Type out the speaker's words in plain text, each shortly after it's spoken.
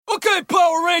Okay,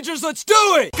 Power Rangers, let's do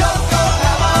it! Go, go,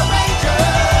 Power Rangers!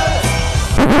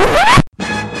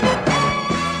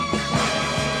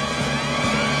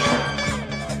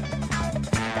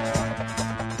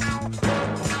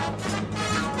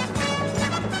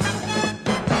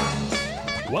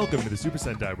 Welcome to the Super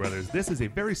Sentai Brothers. This is a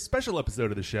very special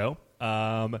episode of the show.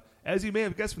 As you may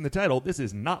have guessed from the title, this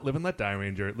is not Live and Let Die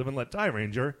Ranger. Live and Let Die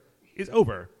Ranger is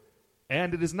over.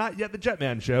 And it is not yet the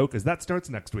Jetman show, because that starts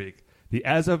next week. The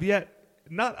as of yet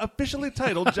not officially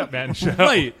titled Jetman show.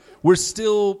 Right. We're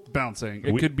still bouncing.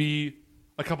 It could be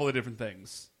a couple of different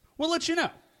things. We'll let you know.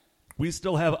 We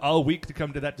still have a week to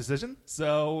come to that decision,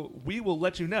 so we will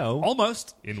let you know.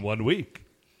 Almost. In 1 week.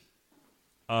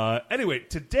 Anyway,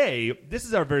 today, this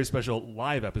is our very special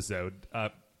live episode.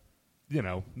 Not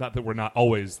that we're not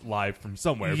always live from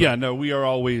somewhere. Yeah, no, we are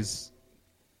always...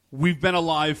 We've been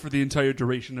alive for the entire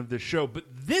duration of this show, but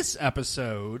this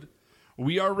episode,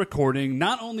 we are recording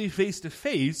not only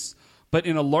face-to-face, but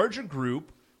in a larger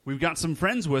group. We've got some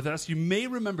friends with us. You may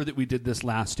remember that we did this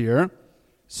last year.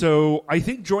 So I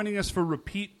think joining us for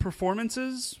repeat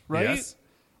performances, right? Yes.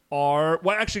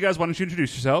 Actually, guys, why don't you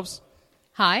introduce yourselves?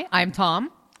 Hi, I'm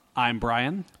Tom. I'm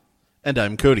Brian. And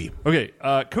I'm Cody. Okay,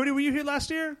 Cody, were you here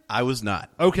last year? I was not.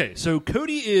 Okay, so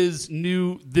Cody is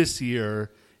new this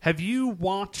year. Have you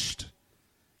watched...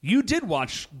 You did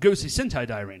watch Gosei Sentai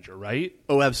Die Ranger, right?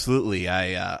 Oh, absolutely.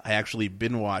 I actually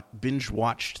binge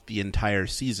watched the entire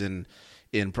season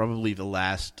in probably the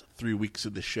last 3 weeks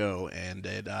of the show, and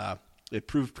it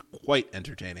proved quite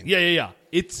entertaining. Yeah.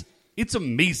 It's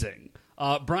amazing.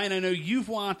 Brian, I know you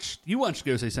watched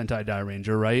Gosei Sentai Die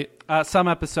Ranger, right? Some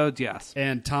episodes, yes.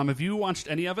 And Tom, have you watched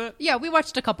any of it? Yeah, we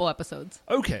watched a couple episodes.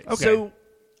 Okay. So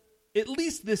at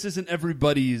least this isn't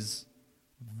everybody's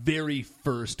very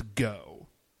first go.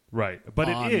 Right. But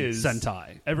on it is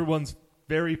Sentai. Everyone's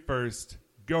very first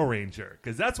Go Ranger.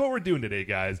 Because that's what we're doing today,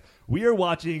 guys. We are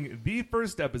watching the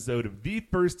first episode of the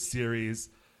first series.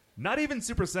 Not even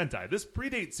Super Sentai. This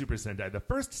predates Super Sentai. The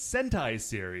first Sentai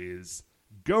series,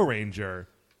 Go Ranger.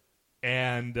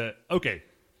 And, okay,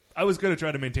 I was going to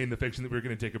try to maintain the fiction that we were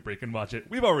going to take a break and watch it.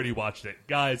 We've already watched it.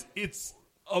 Guys, it's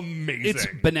amazing. It's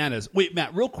bananas. Wait,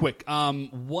 Matt, real quick. So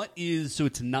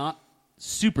it's not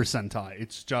Super Sentai.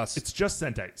 It's just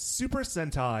Sentai. Super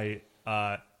Sentai,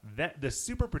 that the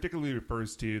super particularly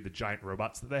refers to the giant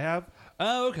robots that they have.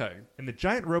 Oh, okay. And the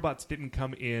giant robots didn't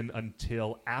come in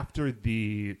until after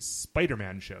the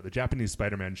Spider-Man show, the Japanese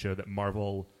Spider-Man show that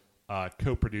Marvel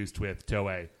co-produced with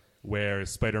Toei, where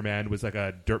Spider-Man was like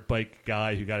a dirt bike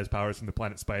guy who got his powers from the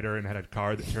planet Spider and had a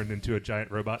car that turned into a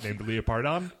giant robot named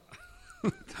Leopardon.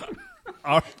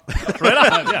 Right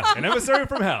on, yeah. An emissary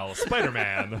from hell,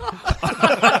 Spider-Man.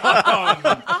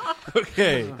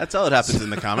 Okay. That's how it happens in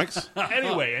the comics.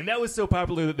 Anyway, and that was so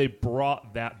popular that they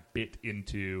brought that bit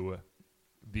into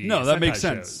the No, that Sentai makes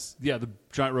sense. shows. Yeah, the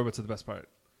giant robots are the best part.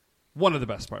 One of the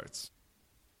best parts.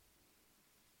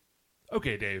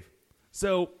 Okay, Dave.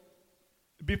 So,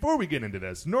 before we get into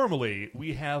this, normally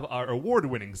we have our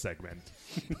award-winning segment,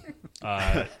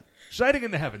 Shining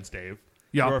in the Heavens, Dave.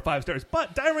 Yeah. For 5 stars.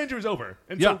 But Die Ranger is over.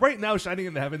 And Yeah. so right now, Shining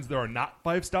in the Heavens, there are not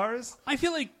 5 stars. I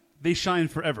feel like they shine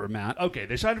forever, Matt. Okay,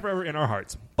 they shine forever in our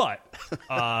hearts. But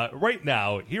right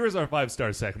now, here is our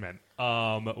 5-star segment.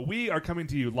 We are coming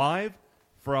to you live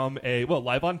from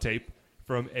live on tape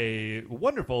from a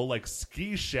wonderful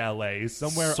ski chalet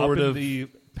somewhere Sort up of. in the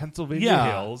Pennsylvania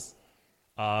Yeah. hills.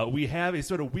 We have a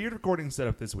sort of weird recording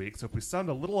setup this week, so if we sound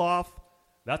a little off,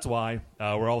 that's why.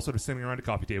 We're all sort of sitting around a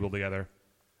coffee table together.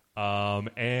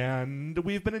 And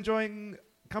we've been enjoying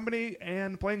company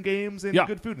and playing games and Yeah.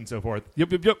 good food and so forth.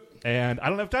 Yep. And I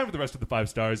don't have time for the rest of the 5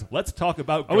 stars. Let's talk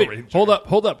about Go Oh, wait. Ranger.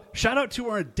 Hold up. Shout out to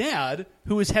our dad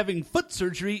who is having foot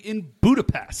surgery in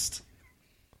Budapest.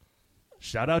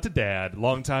 Shout out to Dad.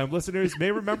 Longtime listeners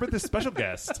may remember this special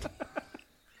guest.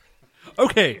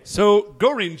 Okay, so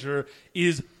Go Ranger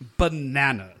is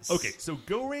bananas. Okay, so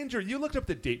Go Ranger, you looked up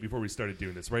the date before we started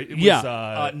doing this, right? It Yeah,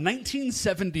 was,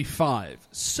 1975.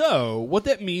 So what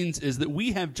that means is that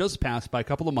we have just passed by a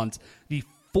couple of months the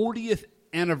 40th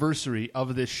anniversary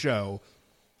of this show,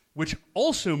 which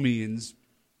also means,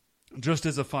 just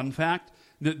as a fun fact,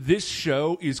 that this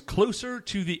show is closer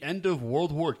to the end of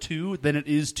World War II than it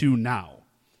is to now.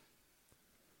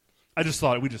 We just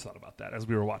thought about that as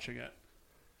we were watching it.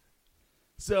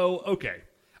 So, okay.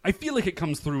 I feel like it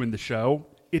comes through in the show.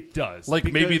 It does. Like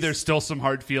maybe because- there's still some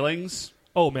hard feelings.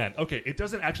 Oh, man. Okay, it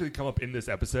doesn't actually come up in this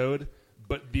episode,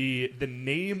 but the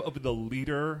name of the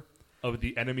leader of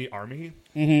the enemy army,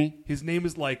 his name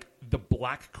is like the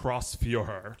Black Cross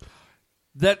Führer.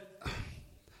 That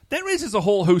raises a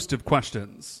whole host of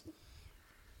questions.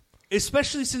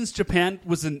 especially since Japan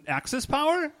was an Axis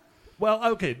power.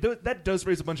 Well, okay, that does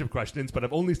raise a bunch of questions, but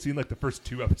I've only seen like the first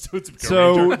 2 episodes of Go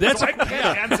So Ranger. that's I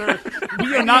can't answer.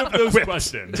 We are not those equipped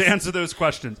questions. to answer those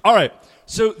questions. All right.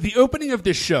 So the opening of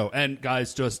this show, and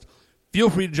guys, just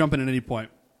feel free to jump in at any point.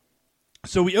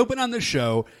 So we open on this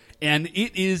show, and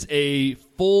it is a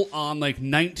full-on like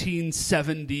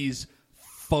 1970s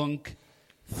funk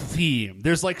theme.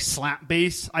 There's like slap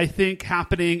bass, I think,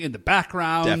 happening in the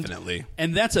background. Definitely.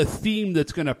 And that's a theme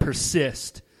that's going to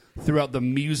persist throughout the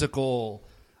musical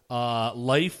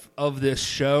life of this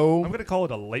show. I'm going to call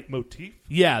it a leitmotif.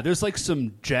 Yeah, there's like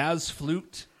some jazz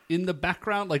flute in the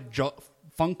background, like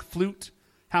funk flute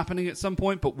happening at some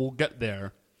point, but we'll get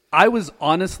there. I was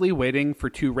honestly waiting for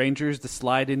 2 Rangers to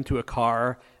slide into a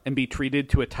car and be treated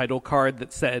to a title card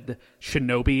that said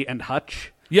Shinobi and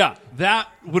Hutch. Yeah, that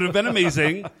would have been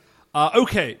amazing.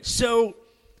 Okay, so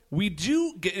we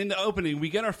do get in the opening. We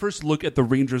get our first look at the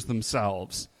Rangers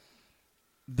themselves.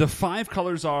 The 5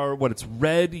 colors are it's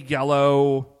red,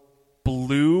 yellow,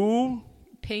 blue,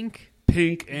 Pink.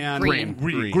 pink, and Green.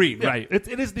 Green, Yeah, right. it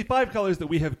is the 5 colors that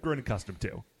we have grown accustomed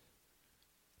to.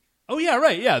 Oh, yeah,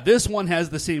 right, yeah. This one has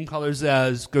the same colors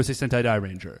as Gosei Sentai Dai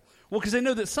Ranger. Well, because I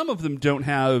know that some of them don't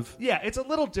have... Yeah, it's a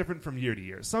little different from year to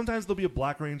year. Sometimes there'll be a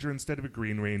black ranger instead of a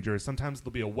green ranger. Sometimes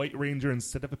there'll be a white ranger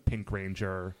instead of a pink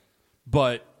ranger.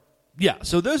 But, yeah,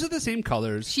 so those are the same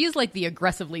colors. She is like the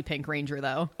aggressively pink ranger,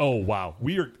 though. Oh, wow.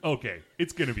 Okay,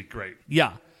 it's going to be great.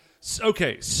 Yeah.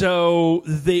 Okay, so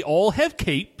they all have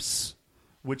capes,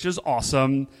 which is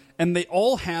awesome. And they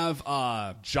all have...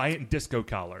 Giant disco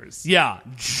collars. Yeah,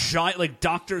 giant, like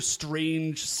Doctor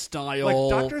Strange style.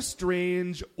 Like Doctor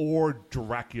Strange or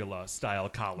Dracula style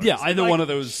collars. Yeah, either Like one of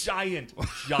those. Giant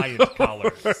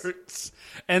collars.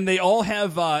 And they all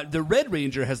have, the Red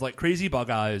Ranger has like crazy bug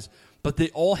eyes, but they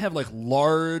all have like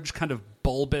large kind of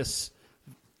bulbous,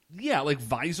 like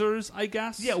visors, I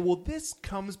guess. Yeah, well, this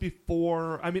comes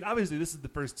before... I mean, obviously, this is the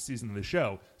first season of the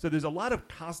show, so there's a lot of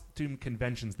costume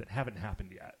conventions that haven't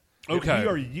happened yet. That Okay. we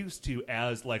are used to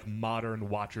as, like, modern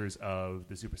watchers of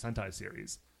the Super Sentai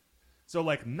series. So,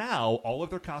 like, now, all of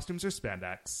their costumes are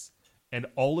spandex, and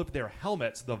all of their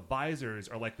helmets, the visors,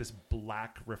 are like this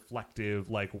black, reflective,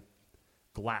 like,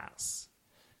 glass.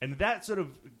 And that sort of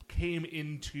came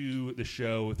into the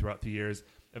show throughout the years.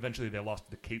 Eventually, they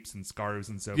lost the capes and scarves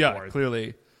and so Yeah, forth.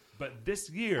 clearly. But this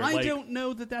year, I like, don't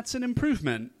know that that's an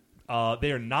improvement.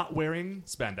 they are not wearing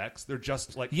spandex. They're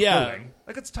just like Yeah. clothing.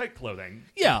 Like it's tight clothing.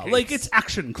 Yeah, Capes. like it's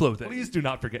action clothing. Please do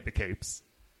not forget the capes.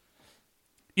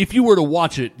 If you were to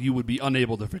watch it, you would be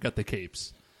unable to forget the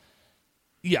capes.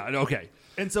 Yeah, okay.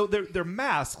 And so their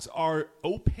masks are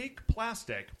opaque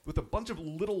plastic with a bunch of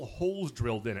little holes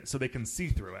drilled in it so they can see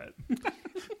through it.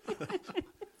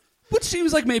 Which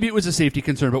seems like maybe it was a safety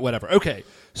concern, but whatever. Okay,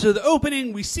 so the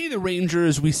opening, we see the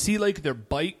Rangers, we see like their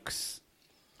bikes,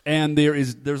 and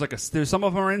there's some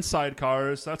of them are in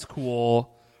sidecars. That's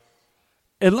cool.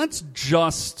 And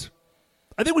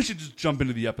I think we should just jump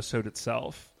into the episode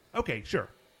itself. Okay, sure.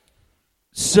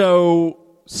 So,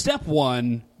 step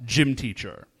 1, gym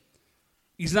teacher.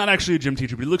 He's not actually a gym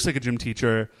teacher, but he looks like a gym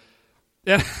teacher.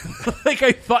 And like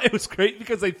I thought it was great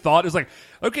because I thought it was like,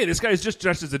 okay, this guy's just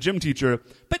dressed as a gym teacher,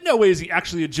 but no way is he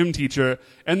actually a gym teacher.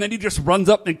 And then he just runs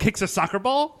up and kicks a soccer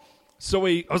ball. So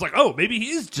I was like, oh, maybe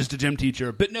he is just a gym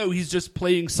teacher, but no, he's just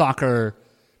playing soccer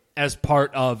as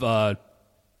part of.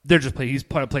 He's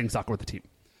playing soccer with the team.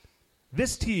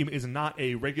 This team is not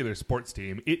a regular sports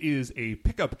team. It is a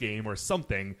pickup game or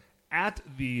something at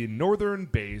the northern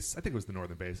base. I think it was the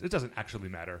northern base. It doesn't actually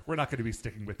matter. We're not going to be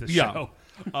sticking with this show.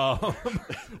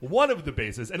 One of the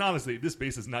bases, and honestly, this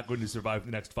base is not going to survive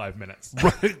the next 5 minutes.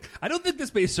 Right. I don't think this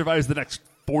base survives the next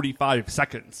 45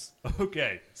 seconds.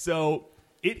 Okay, so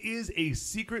it is a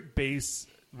secret base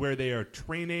where they are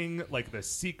training like the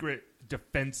secret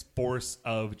defense force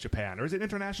of Japan. Or is it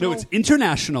international? No, it's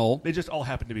international. They just all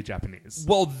happen to be Japanese.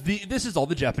 Well, this is all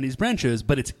the Japanese branches,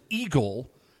 but it's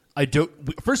Eagle.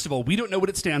 First of all, we don't know what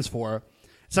it stands for.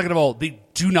 Second of all, they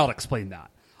do not explain that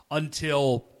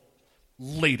until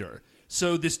later.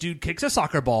 So this dude kicks a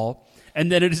soccer ball,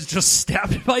 and then it is just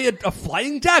stabbed by a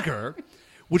flying dagger,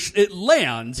 which it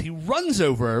lands. He runs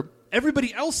over.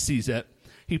 Everybody else sees it.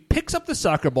 He picks up the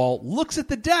soccer ball, looks at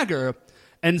the dagger,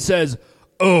 and says,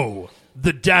 "Oh,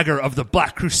 the dagger of the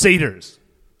Black Crusaders."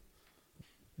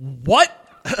 What?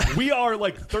 We are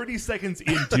like 30 seconds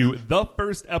into the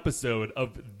first episode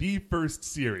of the first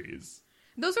series.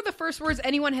 Those are the first words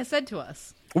anyone has said to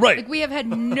us. Right. Like, we have had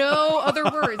no other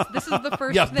words. This is the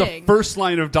first Yeah, thing. the first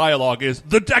line of dialogue is,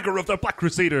 "The dagger of the Black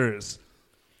Crusaders."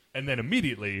 And then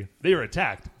immediately they are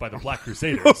attacked by the Black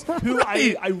Crusaders, who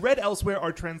I read elsewhere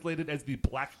are translated as the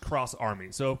Black Cross Army.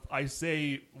 So if I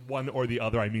say one or the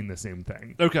other, I mean the same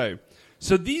thing. Okay.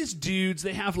 So these dudes,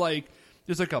 they have like,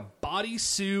 there's like a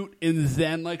bodysuit and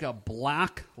then like a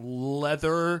black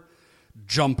leather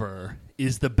jumper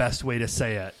is the best way to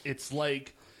say it. It's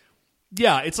like,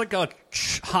 yeah, it's like a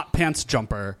hot pants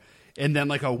jumper and then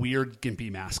like a weird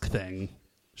gimpy mask thing.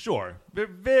 Sure. They're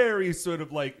very sort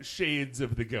of like shades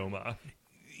of the Goma.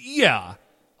 Yeah.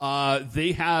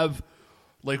 They have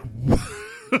like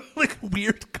like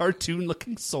weird cartoon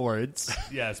looking swords.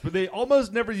 Yes, but they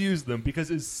almost never use them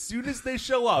because as soon as they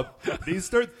show up, they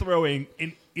start throwing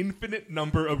an infinite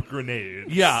number of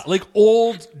grenades. Yeah, like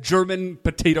old German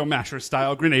potato masher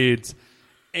style grenades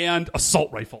and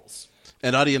assault rifles.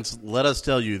 And audience, let us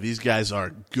tell you, these guys are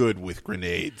good with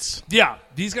grenades. Yeah,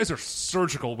 these guys are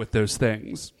surgical with those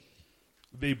things.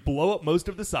 They blow up most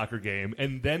of the soccer game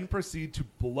and then proceed to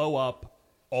blow up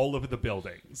all of the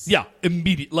buildings. Yeah,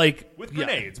 immediate like With yeah,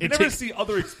 grenades. We it never takes- see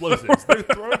other explosives.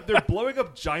 They're blowing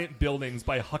up giant buildings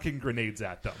by hucking grenades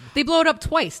at them. They blow it up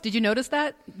twice. Did you notice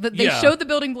that? They Yeah. showed the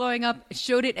building blowing up,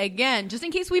 showed it again, just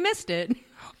in case we missed it,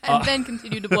 and then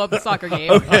continued to blow up the soccer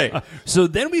game. Okay, so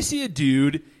then we see a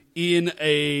dude in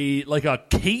a like a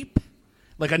cape,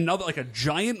 like a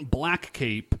giant black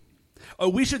cape. Oh,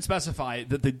 we should specify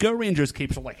that the Go Rangers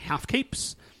capes are like half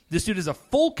capes. This dude is a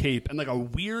full cape and like a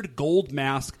weird gold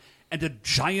mask and a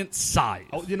giant scythe.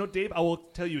 Oh, you know, Dave, I will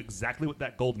tell you exactly what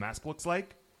that gold mask looks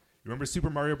like. You remember Super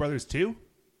Mario Brothers 2?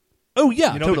 Oh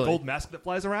yeah, You know totally. the gold mask that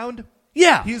flies around?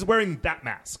 Yeah. He's wearing that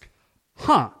mask.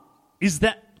 Huh? Is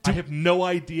that? I have no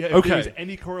idea if Okay. there's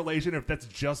any correlation or if that's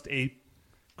just a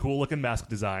cool-looking mask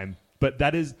design. But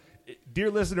that is, dear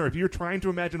listener, if you're trying to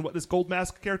imagine what this gold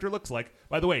mask character looks like,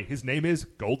 by the way, his name is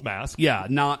Gold Mask. Yeah,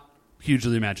 not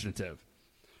hugely imaginative.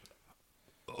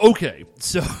 Okay,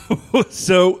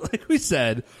 so like we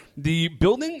said, the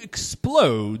building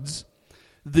explodes.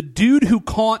 The dude who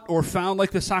caught or found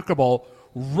like the soccer ball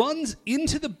runs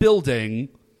into the building.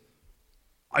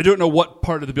 I don't know what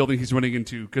part of the building he's running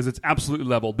into because it's absolutely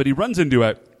leveled, but he runs into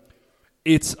it.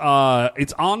 It's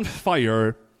on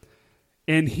fire,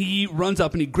 and he runs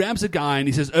up and he grabs a guy and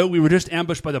he says, "Oh, we were just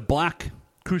ambushed by the Black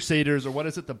Crusaders, or what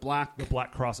is it? The Black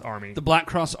Cross Army. the Black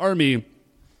Cross Army."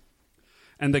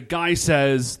 And the guy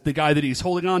says, the guy that he's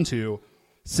holding on to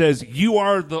says, "You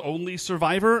are the only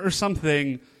survivor or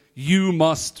something. You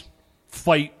must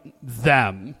fight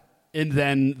them." And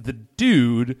then the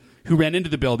dude who ran into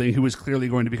the building, who was clearly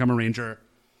going to become a ranger,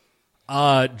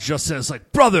 just says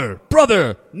like, brother,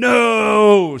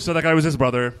 no. So that guy was his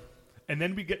brother. And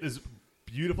then we get this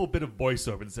beautiful bit of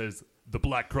voiceover that says, "The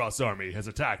Black Cross Army has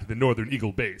attacked the Northern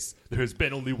Eagle base. There has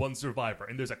been only one survivor."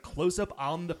 And there's a close-up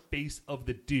on the face of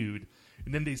the dude.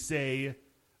 And then they say,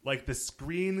 like, the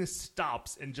screen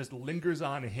stops and just lingers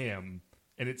on him.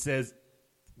 And it says,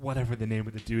 whatever the name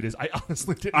of the dude is. I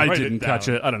honestly didn't I write didn't it down. catch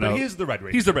it. I don't know. But he is the Red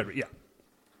Ranger. He's the Red Ranger, yeah.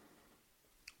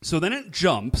 So then it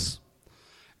jumps,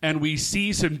 and we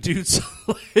see some dudes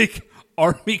like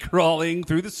army crawling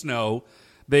through the snow.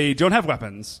 They don't have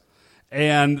weapons.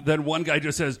 And then one guy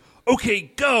just says,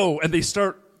 "Okay, go." And they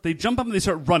jump up and they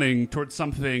start running towards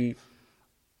something.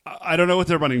 I don't know what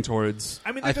they're running towards.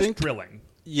 I mean, I they're just think- drilling.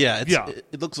 Yeah, Yeah.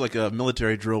 It looks like a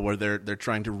military drill where they're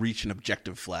trying to reach an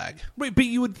objective flag. Right, but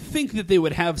you would think that they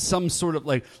would have some sort of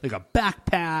like a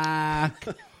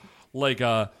backpack, like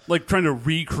trying to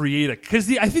recreate it. Because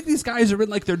I think these guys are in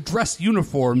like their dress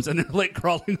uniforms and they're like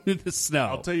crawling through the snow.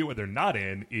 I'll tell you what they're not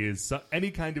in is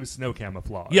any kind of snow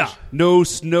camouflage. Yeah, no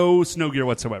snow gear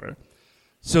whatsoever.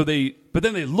 But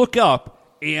then they look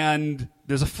up and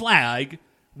there's a flag,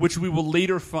 which we will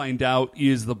later find out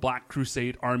is the Black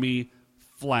Crusade Army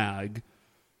flag.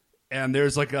 And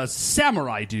there's like a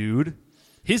samurai dude.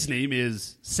 His name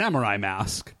is Samurai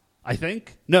Mask, I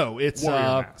think. No, it's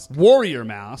Warrior Mask. Warrior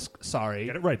Mask. Sorry.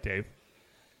 Get it right, Dave.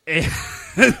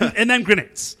 And then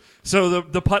grenades. So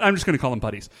I'm just going to call them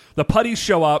putties. The putties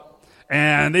show up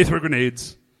and they throw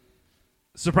grenades.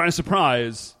 Surprise,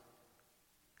 surprise.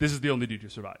 This is the only dude who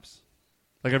survives.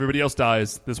 Like everybody else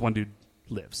dies, this one dude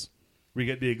lives. We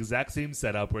get the exact same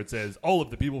setup where it says all of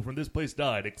the people from this place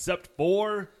died except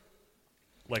for,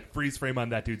 like, freeze frame on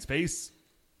that dude's face.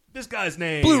 This guy's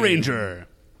name. Blue Ranger.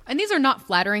 And these are not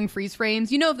flattering freeze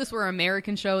frames. You know, if this were an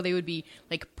American show, they would be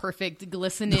like perfect,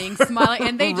 glistening, smiling,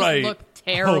 and they just Right. look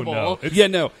terrible. Oh, no. Yeah,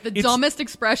 no. The it's- dumbest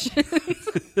expression.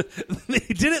 They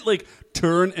didn't like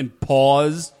turn and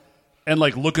pause and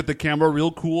like look at the camera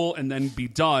real cool and then be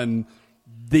done.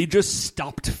 They just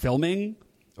stopped filming,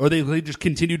 or they just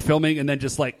continued filming and then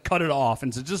just like cut it off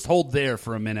and so just hold there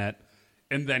for a minute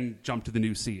and then jump to the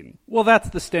new scene. Well, that's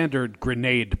the standard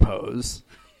grenade pose.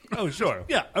 Oh, sure.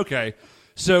 Yeah, okay.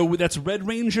 So that's Red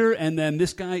Ranger, and then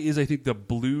this guy is, I think, the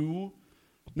blue...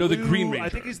 No, the Green Ranger. I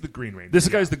think he's the Green Ranger. This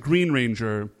guy's the Green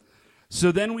Ranger.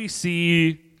 So then we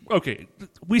see... Okay,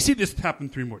 we see this happen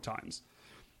 3 more times.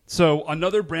 So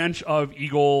another branch of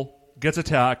Eagle gets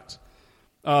attacked.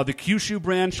 The Kyushu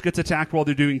branch gets attacked while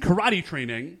they're doing karate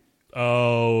training.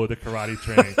 Oh, the karate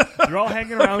training. They're all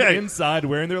hanging around Okay. inside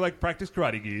wearing their practice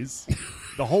karate gis.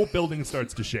 The whole building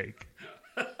starts to shake.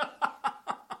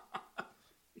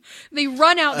 They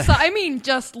run outside. I mean,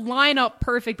 just line up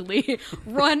perfectly,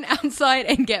 run outside,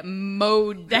 and get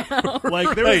mowed down.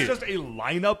 There was just a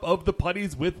lineup of the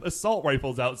putties with assault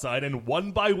rifles outside, and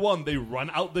one by one they run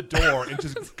out the door and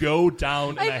just go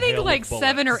down. In I a think hail like of bullets.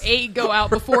 7 or 8 go out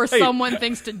before someone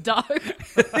thinks to duck.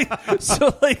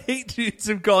 So 8 dudes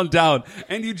have gone down,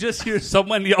 and you just hear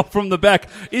someone yell from the back,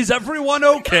 "Is everyone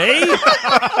okay?"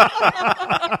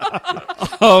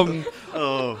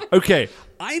 Okay.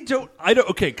 I don't,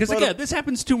 okay, because again, this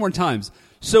happens 2 more times.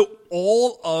 So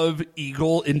all of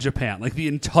Eagle in Japan, the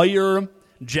entire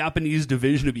Japanese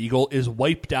division of Eagle is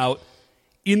wiped out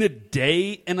in a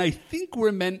day, and I think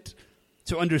we're meant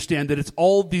to understand that it's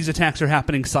all these attacks are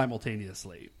happening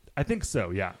simultaneously. I think so,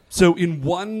 yeah. So in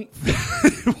one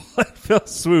fell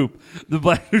swoop, the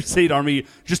Black Crusade Army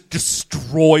just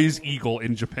destroys Eagle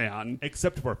in Japan.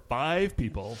 Except for 5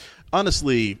 people.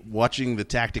 Honestly, watching the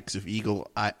tactics of Eagle,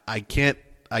 I can't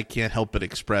help but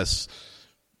express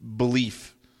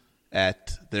belief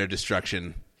at their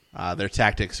destruction. Their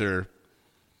tactics are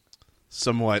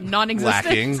somewhat Non-existent.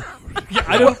 lacking. Yeah,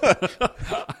 I don't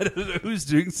know who's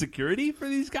doing security for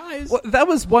these guys. Well, that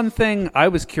was one thing I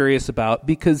was curious about,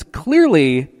 because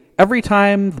clearly every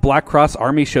time the Black Cross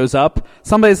Army shows up,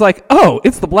 somebody's like, "Oh,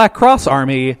 it's the Black Cross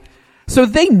Army." So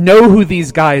they know who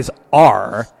these guys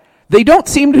are. They don't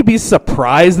seem to be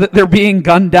surprised that they're being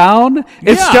gunned down.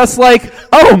 It's Yeah. just like,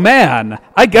 "Oh man,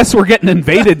 I guess we're getting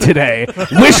invaded today.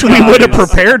 Wish we would have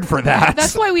prepared for that."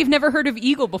 That's why we've never heard of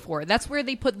Eagle before. That's where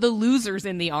they put the losers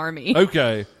in the army.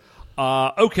 Okay.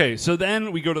 Okay, so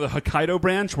then we go to the Hokkaido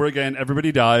branch, where, again,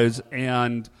 everybody dies,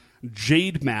 and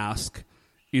Jade Mask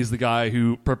is the guy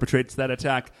who perpetrates that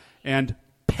attack. And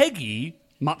Peggy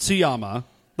Matsuyama,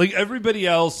 everybody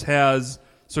else has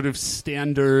sort of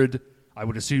standard, I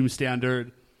would assume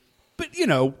standard, but,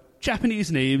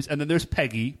 Japanese names, and then there's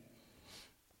Peggy.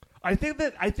 I think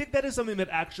that is something that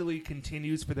actually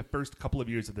continues for the first couple of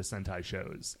years of the Sentai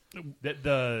shows. That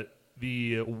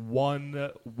the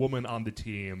one woman on the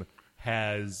team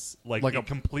has a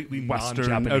completely Western,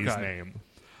 non-Japanese okay. name.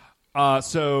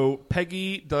 So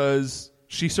Peggy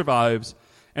she survives,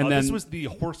 and then... This was the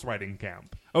horse riding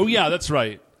camp. Oh, yeah, that's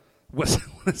right. Was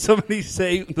somebody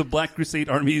say the Black Crusade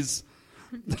Army's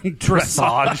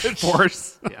dressage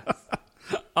force? Yes.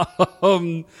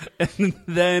 And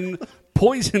then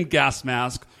Poison Gas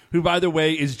Mask, who, by the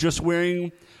way, is just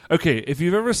wearing... Okay, if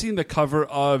you've ever seen the cover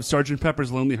of Sgt.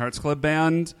 Pepper's Lonely Hearts Club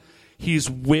Band, he's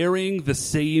wearing the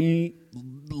same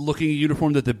looking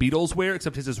uniform that the Beatles wear,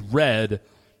 except his is red,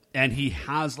 and he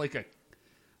has like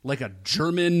a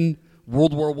German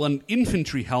World War I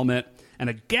infantry helmet and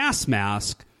a gas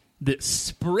mask that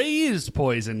sprays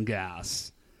poison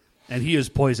gas. And he is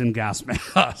Poison Gas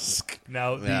Mask.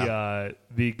 Now,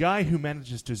 the guy who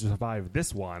manages to survive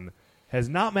this one has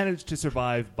not managed to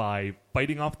survive by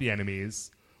fighting off the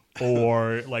enemies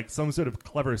or some sort of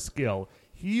clever skill.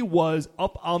 He was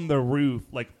up on the roof,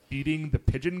 feeding the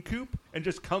pigeon coop, and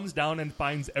just comes down and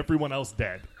finds everyone else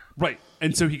dead. Right.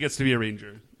 And so he gets to be a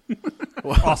ranger.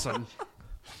 Awesome.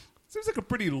 Seems like a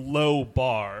pretty low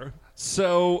bar.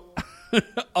 So,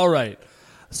 all right.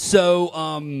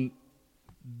 So,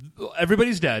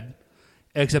 everybody's dead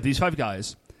except these 5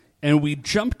 guys. And we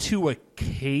jump to a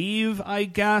cave, I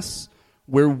guess,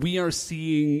 where we are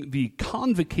seeing the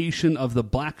convocation of the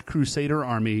Black Crusader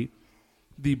Army.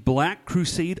 The Black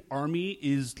Crusade Army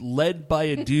is led by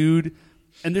a dude,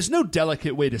 and there's no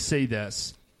delicate way to say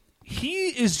this. He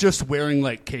is just wearing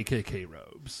KKK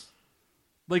robes.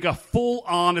 A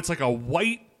full-on, it's a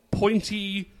white,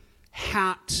 pointy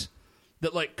hat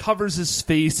that covers his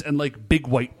face and big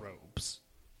white robes.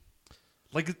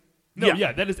 That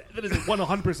is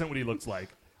 100% what he looks like.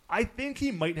 I think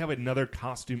he might have another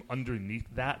costume underneath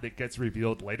that gets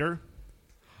revealed later.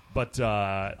 But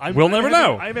we'll never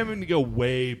know. I'm having to go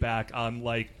way back on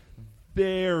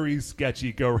very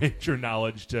sketchy Go Ranger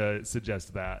knowledge to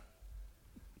suggest that.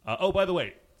 Oh, by the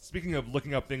way, speaking of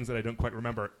looking up things that I don't quite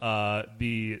remember,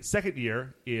 the second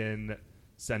year in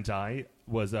Sentai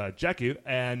was Jeku,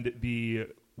 and the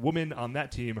woman on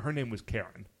that team, her name was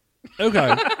Karen.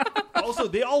 Okay. Also,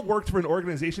 they all worked for an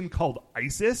organization called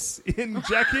ISIS in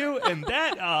Jakku, and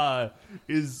that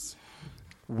is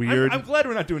Weird. I'm glad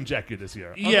we're not doing Jakku this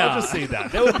year. Yeah. I'll just say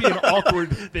that. That would be an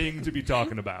awkward thing to be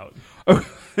talking about.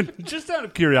 Just out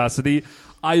of curiosity,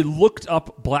 I looked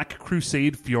up Black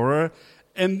Crusade Führer,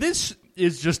 and this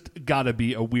is just gotta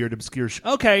be a weird, obscure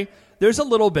okay, there's a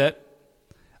little bit.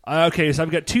 Okay, so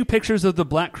I've got 2 pictures of the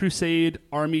Black Crusade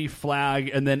Army flag,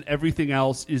 and then everything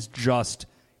else is just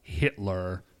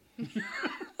Hitler.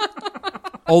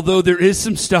 Although there is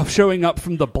some stuff showing up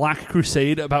from the Black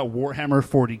Crusade about Warhammer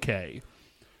 40K.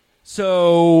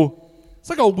 So it's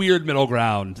like a weird middle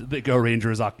ground that Go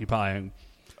Ranger is occupying.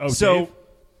 Oh, so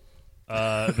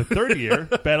Dave? The third year,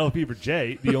 Battle of Fever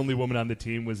J, the only woman on the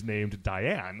team was named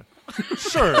Diane.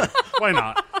 sure, why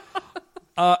not?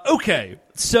 Okay,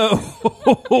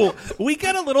 so we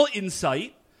get a little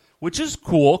insight, which is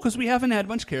cool because we haven't had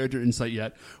much character insight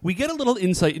yet. We get a little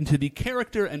insight into the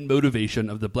character and motivation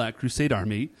of the Black Crusade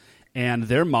Army, and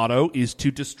their motto is to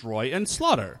destroy and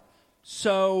slaughter.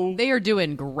 So They are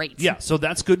doing great. yeah, so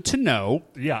that's good to know.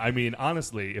 Yeah, I mean,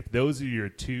 honestly, if those are your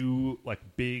 2 like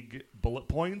big bullet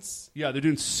points, Yeah, they're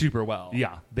doing super well.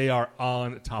 yeah, they are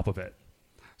on top of it.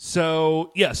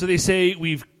 So, yeah, so they say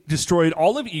we've destroyed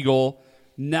all of Eagle.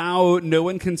 Now no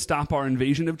one can stop our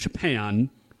invasion of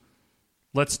Japan.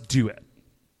 Let's do it.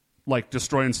 Like,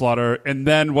 destroy and slaughter. And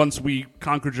then once we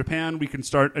conquer Japan, we can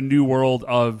start a new world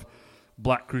of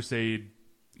Black Crusade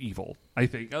evil, I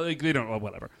think. Like, they don't know,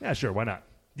 whatever. Yeah, sure, why not?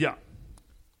 Yeah.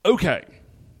 Okay.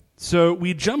 So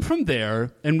we jump from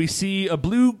there, and we see the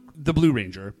Blue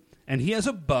Ranger, and he has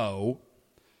a bow.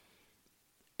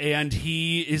 And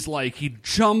he is like, he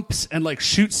jumps and like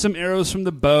shoots some arrows from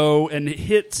the bow and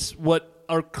hits what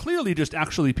are clearly just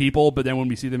actually people, but then when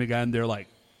we see them again, they're like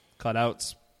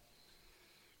cutouts.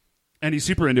 And he's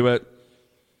super into it.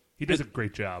 He does a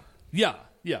great job. Yeah,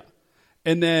 yeah.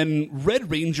 And then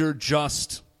Red Ranger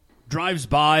just drives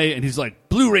by and he's like,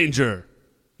 Blue Ranger,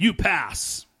 you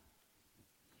pass.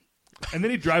 And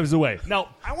then he drives away.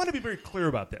 Now, I want to be very clear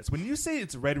about this. When you say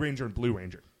it's Red Ranger and Blue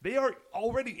Ranger, they are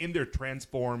already in their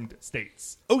transformed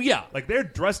states. Oh, yeah. Like, they're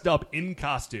dressed up in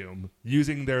costume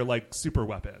using their, like, super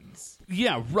weapons.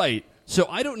 Yeah, right. So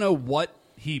I don't know what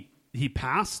he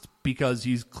passed because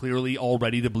he's clearly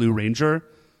already the Blue Ranger.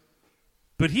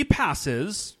 But he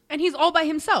passes. And he's all by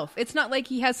himself. It's not like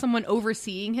he has someone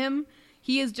overseeing him.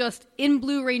 He is just in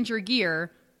Blue Ranger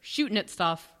gear, shooting at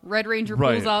stuff. Red Ranger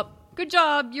Right. pulls up. Good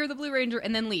job, you're the Blue Ranger,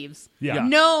 and then leaves. Yeah.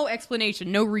 No explanation,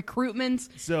 no recruitment,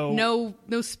 So-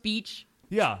 no speech.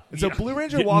 Yeah. And so Yeah. Blue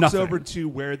Ranger Yeah, walks nothing. over to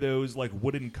where those, like,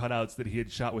 wooden cutouts that he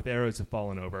had shot with arrows have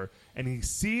fallen over, and he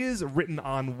sees written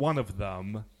on one of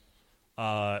them,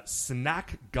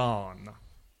 Snack Gone.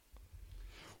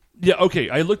 Yeah, okay.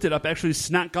 I looked it up. Actually,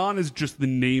 Snack Gone is just the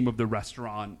name of the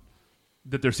restaurant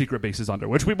that their secret base is under,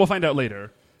 which we will find out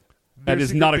later. Their That is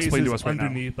secret not base explained to is us right now.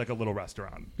 underneath, like, a little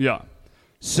restaurant. Yeah.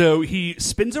 So he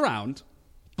spins around.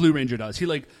 Blue Ranger does. He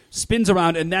like spins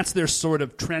around, and that's their sort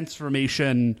of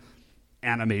transformation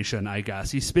animation, I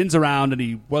guess. He spins around, and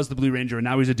he was the Blue Ranger, and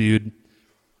now he's a dude.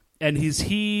 And is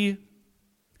the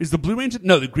Blue Ranger?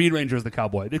 No, the Green Ranger is the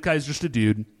cowboy. This guy's just a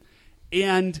dude.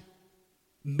 And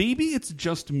maybe it's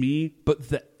just me, but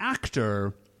the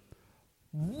actor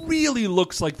really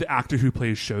looks like the actor who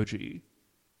plays Shoji.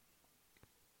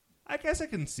 I guess I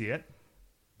can see it.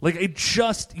 Like,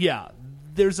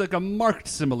 there's like a marked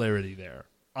similarity there,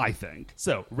 I think.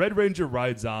 So, Red Ranger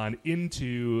rides on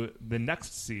into the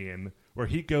next scene where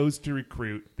he goes to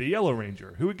recruit the Yellow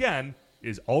Ranger, who, again,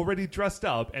 is already dressed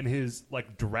up and is,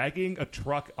 like, dragging a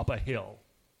truck up a hill.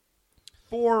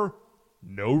 For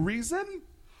no reason?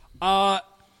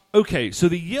 Okay, so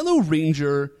the Yellow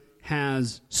Ranger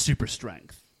has super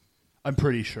strength. I'm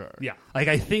pretty sure. Yeah. Like,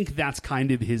 I think that's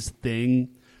kind of his thing.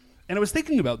 And I was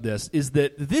thinking about this, is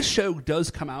that this show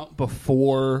does come out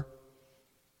before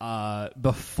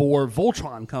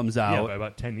Voltron comes Yeah, out. by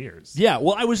about 10 years. Yeah,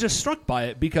 well, I was just struck by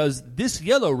it because this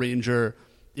Yellow Ranger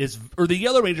the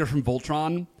Yellow Ranger from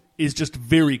Voltron is just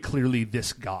very clearly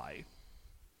this guy.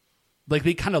 Like,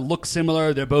 they kind of look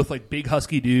similar. They're both, like, big,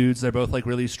 husky dudes. They're both, like,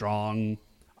 really strong.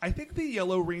 I think the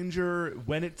Yellow Ranger,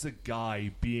 when it's a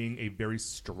guy being a very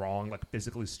strong, like,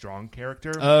 physically strong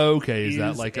character, Okay, is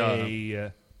that like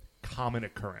a common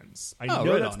occurrence. I Oh,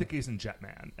 know right that's on. the case in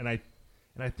Jetman, and I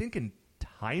think in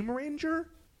Time Ranger.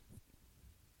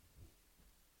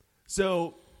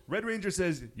 So Red Ranger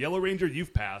says, "Yellow Ranger,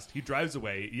 you've passed." He drives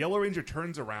away. Yellow Ranger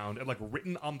turns around, and, like,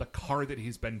 written on the car that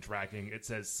he's been dragging, it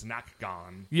says "Snack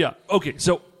Gone." Yeah. Okay.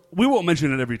 So we won't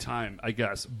mention it every time, I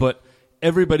guess, but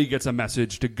everybody gets a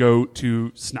message to go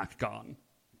to Snack Gone.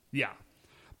 Yeah.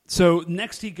 So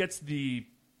next he gets the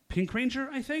Pink Ranger,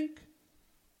 I think.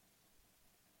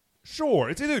 Sure,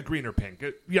 it's either green or pink.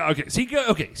 Yeah, okay. So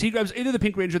he grabs either the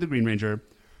Pink Ranger or the Green Ranger.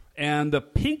 And the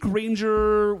Pink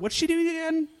Ranger, what's she doing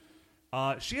again?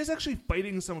 She is actually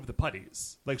fighting some of the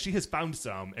putties. Like, she has found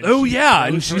some. And Oh, she yeah,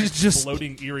 and throws her she's just-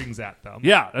 exploding earrings at them.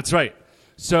 Yeah, that's right.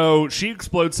 So she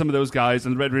explodes some of those guys,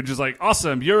 and the Red Ranger's like,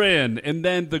 awesome, you're in. And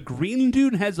then the green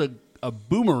dude has a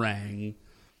boomerang.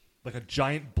 Like a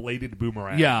giant bladed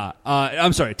boomerang. Yeah.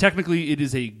 I'm sorry. Technically, it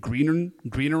is a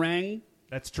greenerang.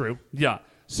 That's true. Yeah.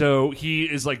 So he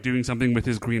is like doing something with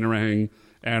his greenerang,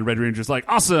 and Red Ranger's like,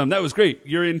 awesome, that was great,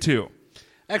 you're in too.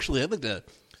 Actually, I'd like to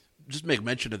just make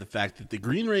mention of the fact that the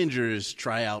Green Ranger's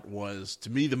tryout was, to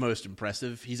me, the most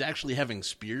impressive. He's actually having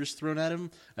spears thrown at him,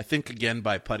 I think, again,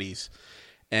 by putties.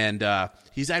 And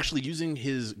he's actually using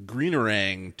his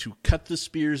greenerang to cut the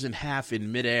spears in half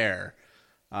in midair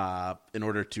in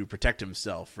order to protect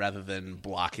himself rather than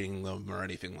blocking them or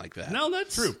anything like that. No,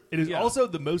 that's True. It is also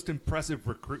the most impressive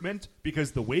recruitment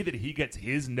because the way that he gets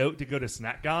his note to go to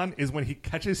SnackGon is when he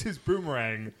catches his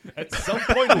boomerang. At some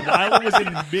point while it was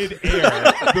in midair,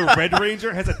 the Red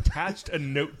Ranger has attached a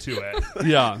note to it.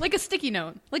 Yeah. Like a sticky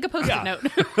note, like a Post-it Yeah.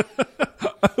 note.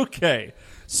 Okay.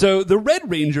 So the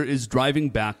Red Ranger is driving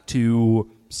back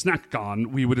to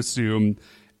SnackGon, we would assume,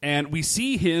 and we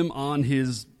see him on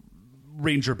his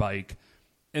Ranger bike,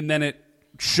 and then it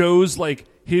shows like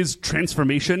his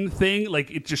transformation thing,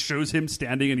 like it just shows him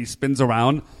standing and he spins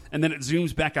around, and then it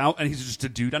zooms back out and he's just a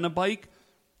dude on a bike.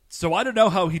 So I don't know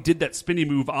how he did that spinny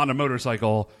move on a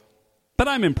motorcycle, but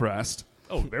I'm impressed.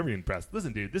 Oh, very impressed.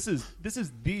 Listen, dude, this is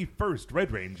the first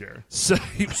Red Ranger. So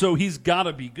he's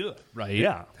gotta be good, right?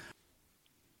 Yeah.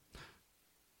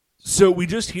 So we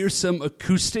just hear some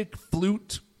acoustic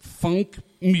flute funk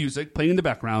music playing in the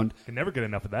background, Can never get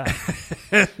enough of that.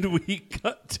 and we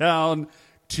cut down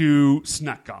to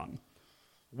SnackGon,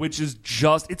 which is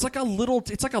it's like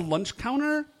a lunch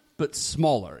counter, but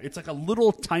smaller. It's like a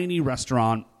little tiny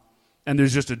restaurant, and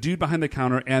there's just a dude behind the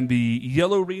counter, and the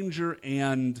Yellow Ranger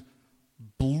and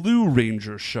Blue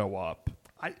Ranger show up.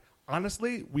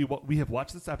 Honestly, we have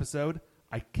watched this episode.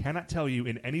 I cannot tell you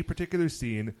in any particular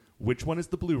scene which one is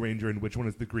the Blue Ranger and which one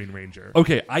is the Green Ranger.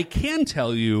 Okay, I can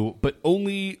tell you, but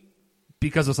only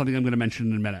because of something I'm going to mention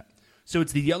in a minute. So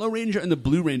it's the Yellow Ranger and the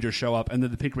Blue Ranger show up, and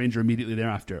then the Pink Ranger immediately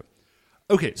thereafter.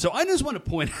 Okay, so I just want to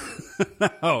point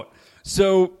out.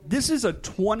 So this is a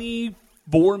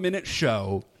 24-minute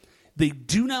show. They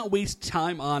do not waste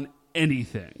time on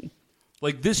anything.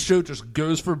 Like, this show just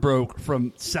goes for broke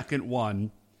from second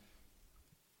one.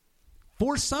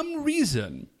 For some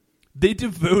reason, they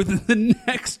devoted the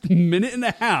next minute and a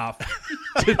half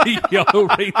to the Yellow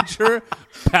Ranger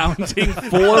pounding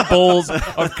 4 bowls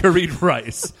of curried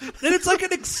rice. Then it's like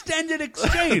an extended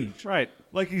exchange. Right.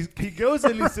 Like he goes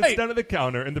in, he sits Right. down at the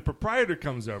counter, and the proprietor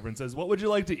comes over and says, "What would you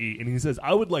like to eat?" And he says,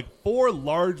 "I would like 4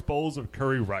 large bowls of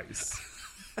curry rice."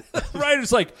 Right?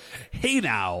 It's like, hey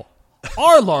now,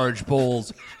 our large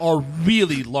bowls are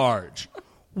really large.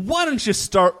 Why don't you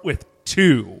start with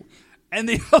 2? And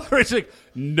the other is like,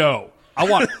 no, I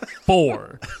want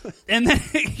 4. And then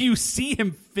you see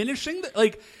him finishing,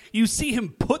 you see him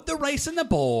put the rice in the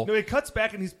bowl. No, he cuts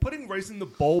back and he's putting rice in the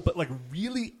bowl, but like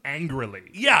really angrily.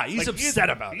 Yeah, he's Like, upset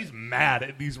about it. He's mad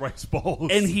at these rice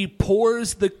bowls. And he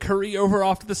pours the curry over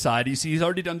off to the side. You see he's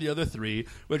already done the other 3,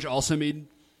 which also made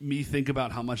me think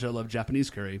about how much I love Japanese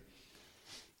curry.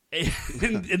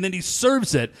 And then he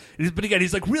serves it. But again,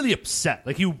 he's like really upset.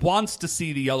 Like he wants to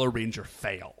see the Yellow Ranger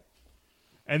fail.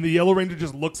 And the Yellow Ranger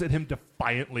just looks at him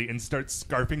defiantly and starts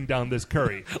scarfing down this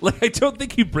curry. Like, I don't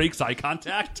think he breaks eye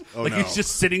contact. Oh, like, no. he's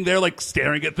just sitting there, like,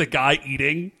 staring at the guy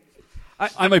eating.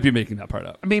 I might be making that part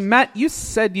up. I mean, Matt, you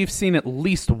said you've seen at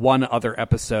least one other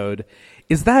episode.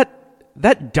 Is that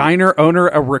diner owner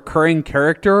a recurring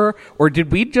character, or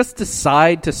did we just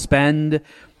decide to spend...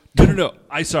 No.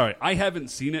 I haven't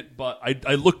seen it, but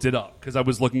I looked it up because I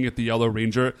was looking at the Yellow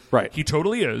Ranger. Right. He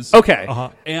totally is. Okay.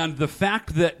 And the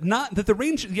fact that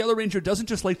the Yellow Ranger doesn't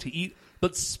just like to eat,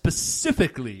 but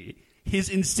specifically his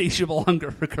insatiable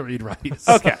hunger for curried rice.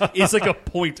 Okay. is like a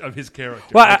point of his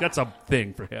character. Well, Like, that's a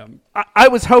thing for him. I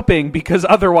was hoping, because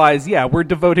otherwise, yeah, we're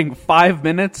devoting 5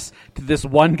 minutes to this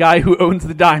one guy who owns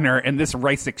the diner and this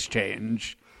rice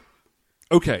exchange.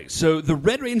 Okay, so the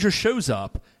Red Ranger shows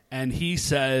up, and he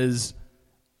says,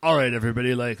 all right,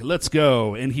 everybody, like, let's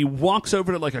go. And he walks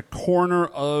over to, like, a corner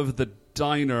of the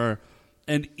diner,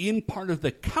 and in part of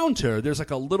the counter, there's,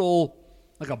 like, a little,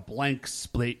 like a blank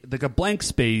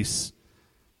space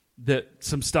that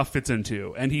some stuff fits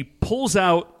into. And he pulls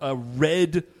out a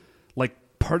red, like,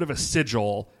 part of a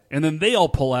sigil, and then they all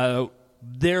pull out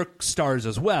their stars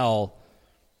as well.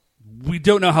 we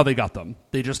don't know how they got them.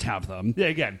 They just have them. Yeah,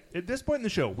 again, at this point in the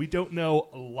show, we don't know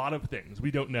a lot of things.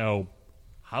 We don't know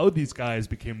how these guys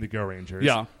became the Go Rangers.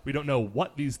 Yeah. We don't know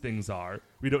what these things are.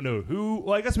 We don't know who.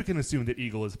 Well, I guess we can assume that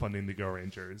Eagle is funding the Go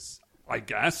Rangers. I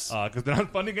guess. Because they're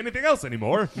not funding anything else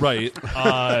anymore. Right.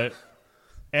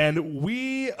 And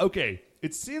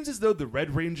it seems as though the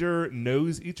Red Ranger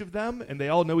knows each of them, and they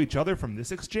all know each other from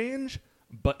this exchange,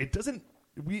 but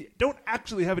we don't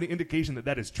actually have any indication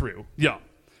that is true. Yeah.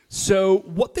 So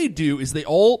what they do is they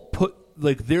all put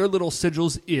like their little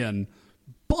sigils in,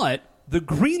 but the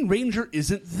Green Ranger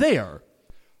isn't there.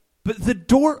 But the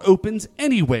door opens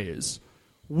anyways,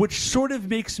 which sort of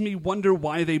makes me wonder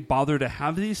why they bother to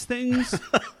have these things.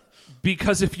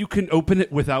 Because if you can open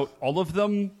it without all of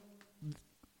them,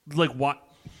 like why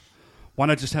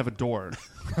not just have a door?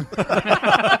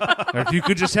 Or if you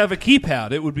could just have a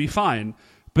keypad, it would be fine.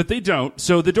 But they don't.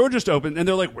 So the door just opened, and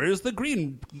they're like, where's the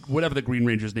whatever the Green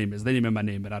Ranger's name is. They name him my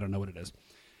name, but I don't know what it is.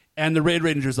 And the Red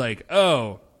Ranger's like,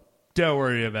 oh, don't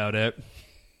worry about it.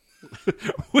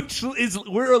 Which is,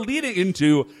 we're leading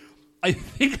into, I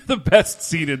think, the best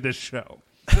scene in this show.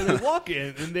 So they walk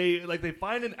in, and they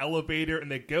find an elevator,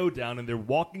 and they go down, and they're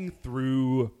walking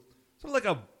through sort of like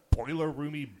a boiler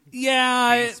roomy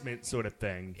basement sort of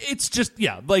thing. It's just,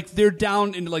 like they're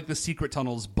down into like the secret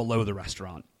tunnels below the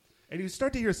restaurant. And you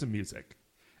start to hear some music.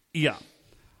 Yeah.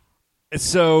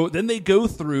 So then they go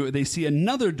through, they see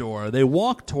another door, they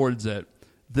walk towards it.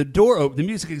 The door the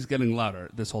music is getting louder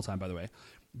this whole time, by the way.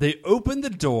 They open the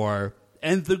door,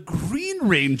 and the Green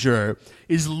Ranger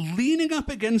is leaning up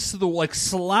against the like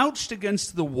slouched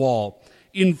against the wall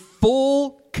in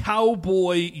full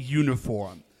cowboy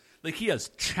uniform. Like he has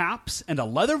chaps and a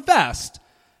leather vest,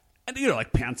 and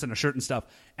like pants and a shirt and stuff,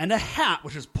 and a hat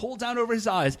which is pulled down over his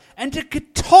eyes, and a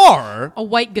guitar, A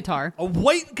white guitar.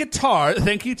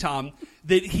 thank you, Tom,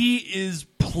 that he is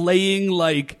playing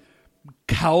like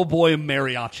cowboy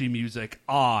mariachi music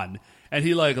on. And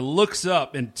he like looks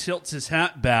up and tilts his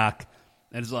hat back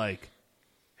and is like,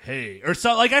 hey, or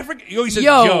something. Like I forget. He says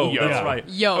Yo. That's Yeah. right.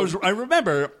 Yo. I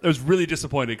remember I was really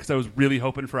disappointed because I was really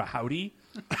hoping for a howdy.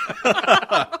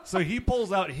 So he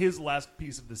pulls out his last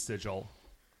piece of the sigil.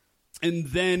 And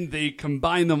then they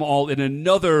combine them all in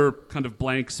another kind of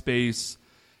blank space,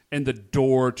 and the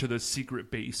door to the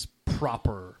secret base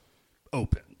proper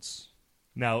opens.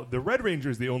 Now, the Red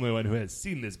Ranger is the only one who has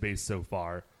seen this base so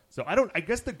far. So I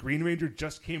guess the Green Ranger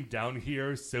just came down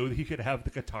here so that he could have the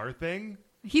guitar thing.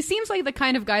 He seems like the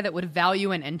kind of guy that would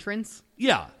value an entrance.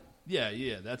 Yeah,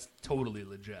 that's totally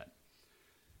legit.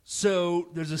 So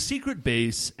there's a secret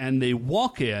base, and they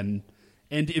walk in,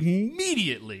 and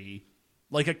immediately,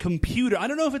 like a computer, I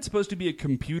don't know if it's supposed to be a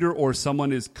computer or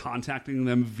someone is contacting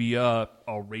them via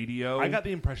a radio. I got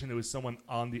the impression it was someone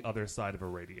on the other side of a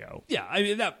radio. Yeah, I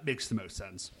mean, that makes the most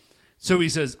sense. So he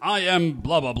says, I am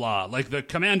blah, blah, blah, like the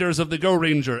commanders of the Go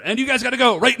Ranger, and you guys got to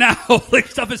go right now. Like,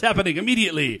 stuff is happening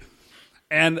immediately.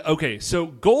 And, okay, so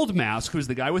Gold Mask, who's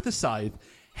the guy with the scythe,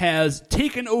 has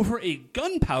taken over a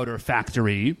gunpowder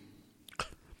factory.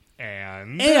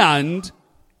 And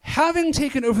having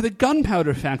taken over the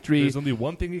gunpowder factory, there's only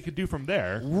one thing he could do from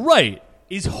there. right,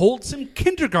 is hold some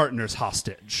kindergartners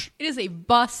hostage. It is a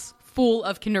bus full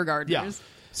of Yeah. kindergartners.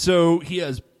 So he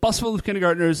has a bus full of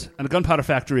kindergartners and a gunpowder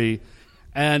factory,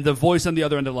 and the voice on the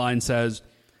other end of the line says,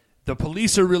 the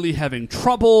police are really having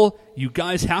trouble. You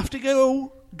guys have to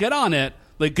go get on it.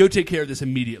 Like, go take care of this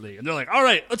immediately. And they're like, all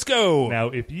right, let's go. Now,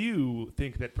 if you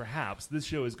think that perhaps this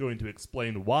show is going to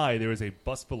explain why there is a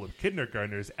bus full of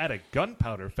kindergartners at a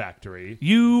gunpowder factory,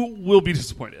 You will be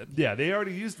disappointed. yeah, they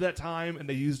already used that time, and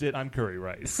they used it on curry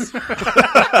rice.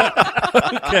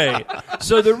 Okay.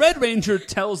 So the Red Ranger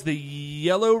tells the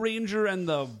Yellow Ranger and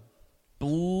the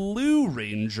Blue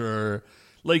Ranger,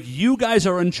 like, you guys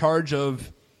are in charge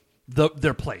of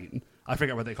their plane. I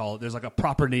forget what they call it. There's like a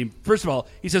proper name. First of all,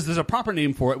 he says there's a proper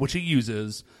name for it, which he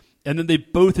uses, and then they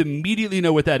both immediately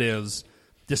know what that is,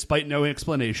 despite no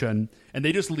explanation, and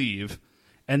they just leave.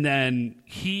 And then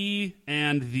he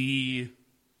and the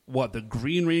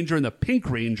Green Ranger and the Pink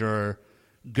Ranger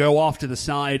go off to the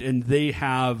side, and they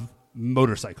have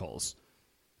motorcycles.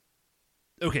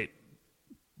 Okay,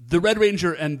 the Red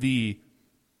Ranger and the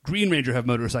Green Ranger have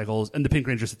motorcycles, and the Pink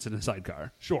Ranger sits in a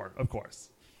sidecar. Sure, of course.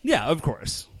 Yeah, of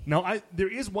course. Now, there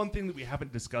is one thing that we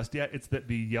haven't discussed yet. It's that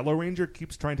the Yellow Ranger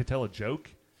keeps trying to tell a joke,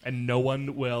 and no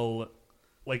one will,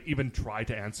 like, even try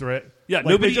to answer it. Yeah, Like,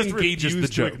 nobody they just engages refuse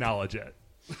the joke. to acknowledge it.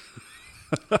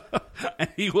 And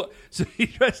so he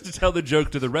tries to tell the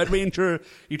joke to the Red Ranger.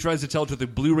 He tries to tell it to the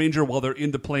Blue Ranger while they're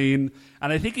in the plane.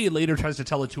 And I think he later tries to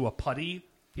tell it to a putty.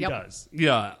 He Yep. does.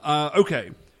 Yeah.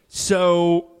 Okay.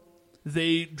 So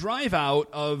they drive out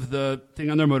of the thing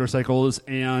on their motorcycles,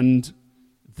 and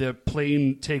the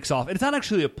plane takes off. And it's not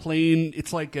actually a plane.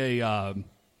 It's like a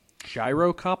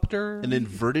Gyrocopter? An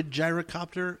inverted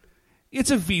gyrocopter? it's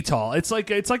a VTOL. It's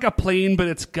like a plane, but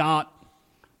it's got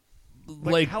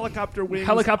like helicopter wings.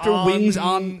 Helicopter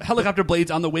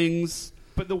blades on the wings.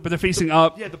 But they're facing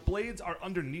up. Yeah, the blades are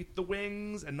underneath the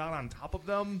wings and not on top of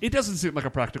them. It doesn't seem like a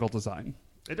practical design.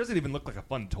 It doesn't even look like a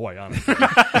fun toy, honestly.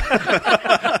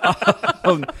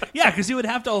 Yeah, because you would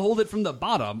have to hold it from the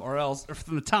bottom or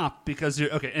from the top because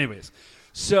you're... Okay, anyways.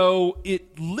 So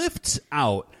it lifts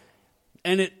out,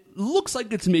 and it looks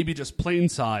like it's maybe just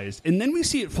plane-sized, and then we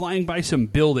see it flying by some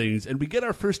buildings, and we get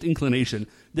our first inclination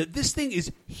that this thing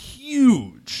is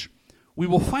huge. We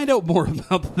will find out more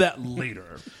about that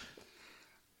later.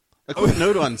 A quick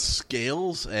note on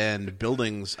scales and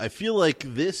buildings. I feel like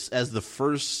this, as the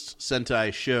first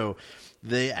Sentai show,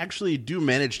 they actually do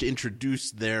manage to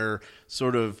introduce their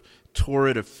sort of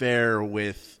torrid affair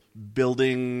with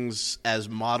buildings as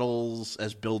models,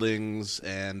 as buildings,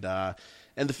 and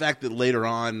the fact that later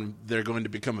on they're going to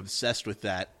become obsessed with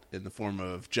that in the form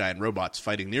of giant robots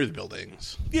fighting near the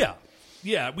buildings. Yeah.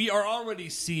 Yeah, we are already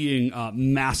seeing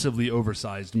massively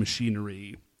oversized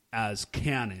machinery as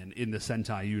canon in the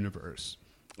Sentai universe.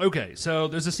 Okay, so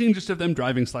there's a scene just of them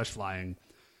driving/flying,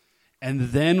 and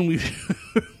then we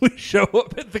show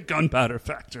up at the gunpowder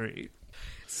factory.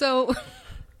 So,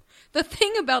 the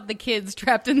thing about the kids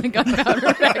trapped in the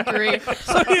gunpowder factory,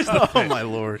 Oh, my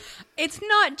Lord. it's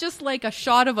not just like a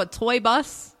shot of a toy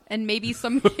bus and maybe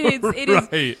some kids. It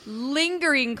Right. is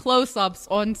lingering close-ups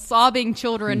on sobbing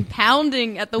children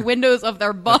pounding at the windows of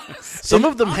their bus. Some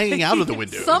of them hanging out of the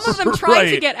windows. Some of them trying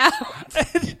to Right. get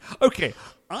out. Okay,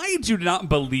 I do not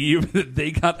believe that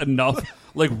they got enough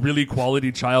like really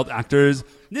quality child actors.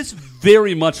 This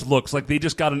very much looks like they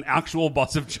just got an actual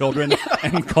bus of children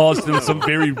and caused them some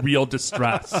very real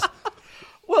distress.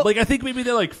 Well, like I think maybe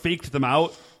they like faked them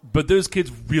out, but those kids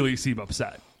really seem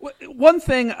upset. One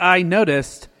thing I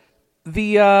noticed,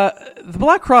 the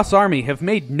Black Cross Army have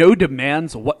made no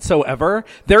demands whatsoever.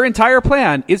 Their entire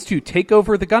plan is to take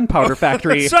over the gunpowder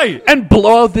factory that's right. and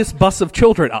blow this bus of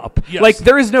children up. Yes. Like,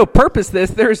 there is no purpose to this.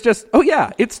 There's just, oh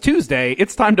yeah, it's Tuesday.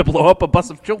 It's time to blow up a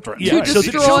bus of children. Yeah. To So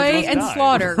the destroy children and die.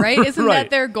 slaughter, right? Isn't Right. that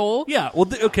their goal? Yeah, well,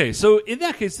 okay, so in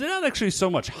that case, they're not actually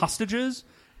so much hostages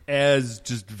as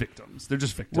just victims. They're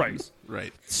just victims.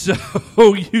 Right. So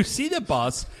you see the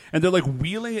bus, and they're like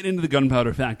wheeling it into the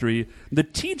gunpowder factory. The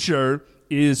teacher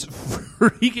is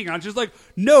freaking out. She's like,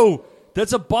 no,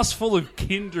 that's a bus full of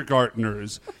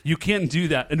kindergartners. You can't do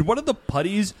that. And one of the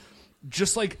putties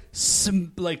just like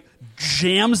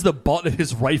jams the butt of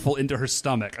his rifle into her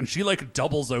stomach, and she like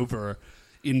doubles over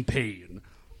in pain.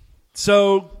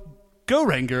 So Go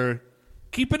Ranger,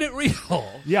 keeping it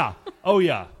real. Yeah. Oh,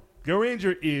 yeah. Go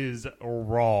Ranger is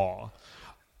raw.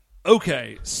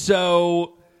 Okay,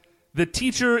 so the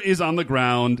teacher is on the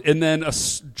ground, and then a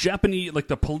Japanese, like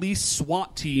the police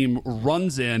SWAT team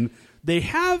runs in. They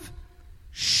have They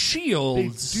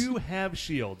shields. do have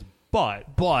shields,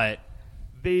 but But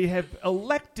they have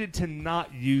elected to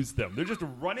not use them. They're just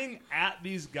running at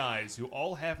these guys who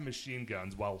all have machine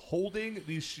guns while holding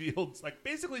these shields, like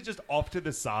basically just off to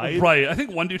the side. right, I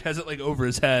think one dude has it like over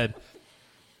his head.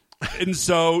 And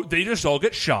so they just all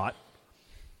get shot.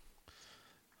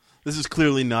 This is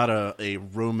clearly not a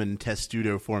Roman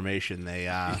testudo formation. They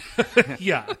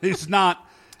Yeah, it's not.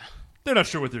 They're not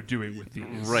sure what they're doing with these.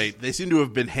 right. They seem to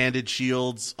have been handed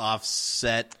shields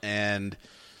offset and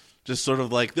just sort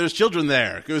of like, there's children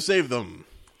there. Go save them.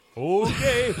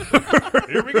 Okay,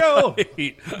 here we go.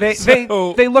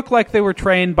 They look like they were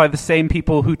trained by the same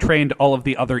people who trained all of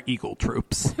the other Eagle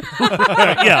troops.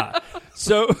 Yeah.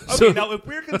 So Okay, now if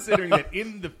we're considering that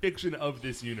in the fiction of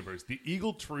this universe, the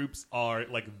Eagle troops are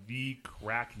like the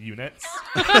crack units,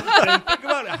 then think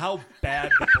about how bad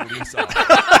the police are.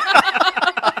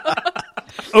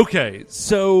 okay,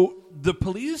 so the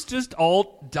police just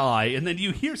all die, and then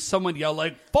you hear someone yell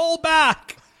like, fall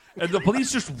back! And the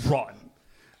police just run.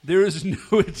 There is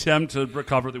no attempt to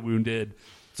recover the wounded.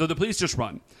 So the police just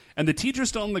run. And the teacher's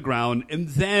still on the ground, and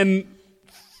then,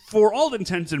 for all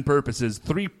intents and purposes,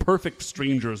 3 perfect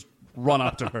strangers run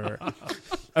up to her.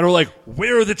 And are like,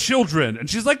 where are the children? And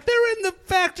she's like, they're in the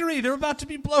factory. They're about to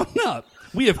be blown up.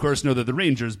 We, of course, know they're the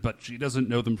Rangers, but she doesn't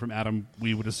know them from Adam,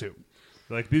 we would assume.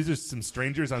 Like, these are some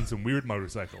strangers on some weird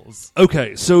motorcycles.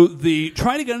 Okay, so they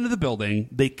try to get into the building.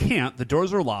 They can't. The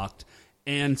doors are locked.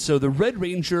 And so the Red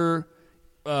Ranger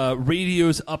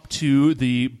radios up to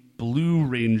the Blue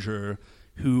Ranger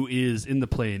who is in the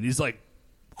plane. He's like,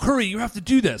 hurry, you have to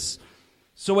do this.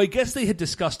 So I guess they had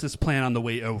discussed this plan on the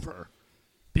way over.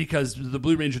 because the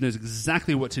Blue Ranger knows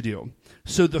exactly what to do.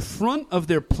 So the front of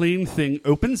their plane thing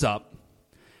opens up,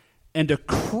 and a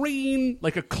crane,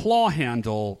 like a claw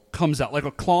handle, comes out, like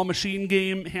a claw machine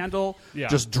game handle,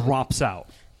 just drops out.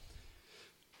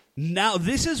 Now,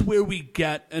 this is where we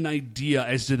get an idea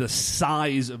as to the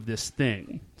size of this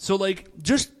thing. So, like,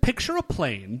 just picture a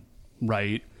plane,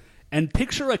 right? And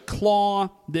picture a claw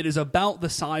that is about the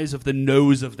size of the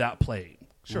nose of that plane.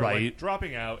 Sure, right? like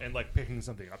dropping out and like picking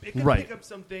something up. It can Right. pick up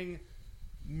something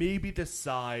maybe the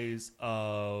size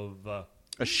of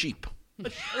A sheep.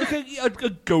 Like a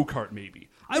go-kart, maybe.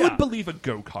 I Yeah. would believe a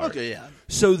go-kart. Okay, yeah.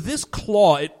 So this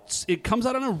claw, it comes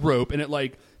out on a rope, and it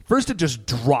like first it just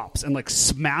drops and like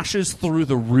smashes through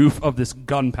the roof of this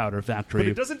gunpowder factory. but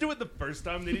it doesn't do it the first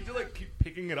time. They need to like keep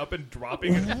picking it up and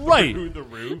dropping it Right. through the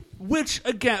roof. Which,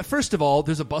 again, first of all,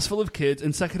 there's a bus full of kids,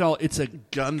 and second of all, it's a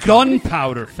Gunpowder.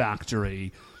 gunpowder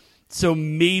factory. So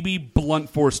maybe blunt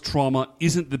force trauma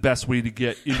isn't the best way to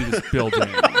get into this building.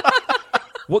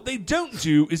 What they don't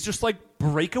do is just like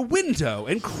break a window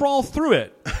and crawl through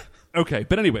it. Okay,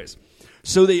 but anyways,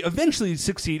 so they eventually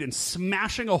succeed in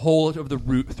smashing a hole of the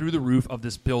roof through the roof of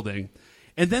this building,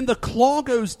 and then the claw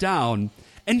goes down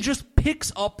and just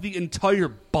picks up the entire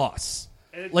bus,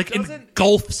 And it like doesn't-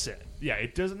 engulfs it. Yeah,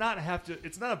 it does not have to.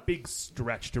 It's not a big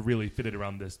stretch to really fit it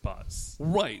around this bus.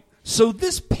 Right. So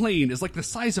this plane is like the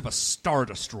size of a Star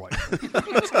Destroyer.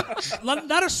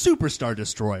 Not a Super Star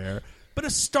Destroyer, but a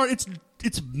star. It's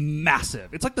massive.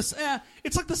 It's like the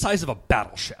size of a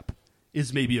battleship.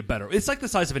 Is maybe a better. It's like the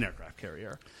size of an aircraft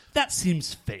carrier. That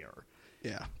seems fair.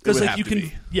 Yeah. It Because would like have you to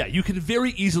can, be. you can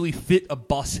very easily fit a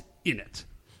bus in it,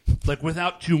 like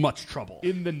without too much trouble.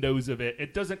 In the nose of it,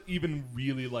 it doesn't even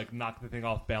really like knock the thing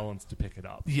off balance to pick it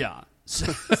up. Yeah.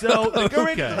 So, So the Go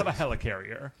Rangers Okay. have a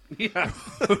helicarrier. yeah.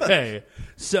 Okay.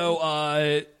 So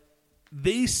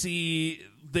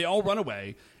they all run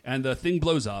away, and the thing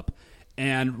blows up,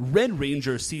 and Red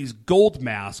Ranger sees Gold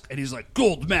Mask, and he's like,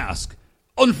 Gold Mask,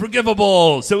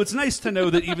 unforgivable. So it's nice to know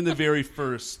that even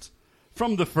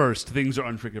from the first, things are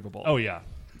unforgivable. Oh yeah,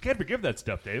 you can't forgive that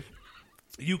stuff, Dave.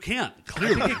 You can't. I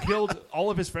Clearly. think it killed all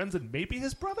of his friends and maybe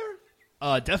his brother.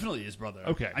 Definitely his brother.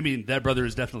 Okay. I mean, that brother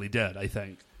is definitely dead, I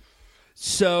think.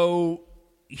 So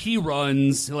he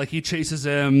runs, like he chases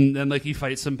him, and like he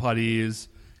fights some putties,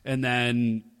 and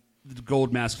then the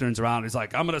Gold Mask turns around and he's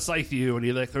like, I'm gonna scythe you, and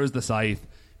he like throws the scythe,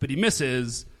 but he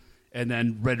misses, and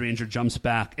then Red Ranger jumps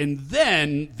back, and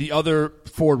then the other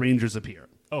 4 Rangers appear.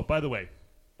 Oh, by the way,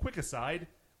 quick aside: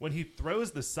 when he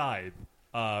throws the scythe,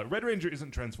 Red Ranger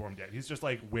isn't transformed yet. He's just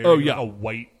like wearing Oh, yeah. like a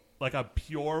white, like a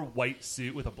pure white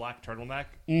suit with a black turtleneck.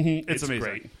 It's amazing.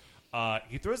 Great.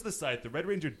 He throws the scythe. The Red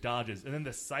Ranger dodges, and then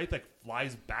the scythe like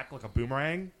flies back like a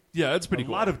boomerang. Yeah, that's pretty a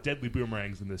cool. lot of deadly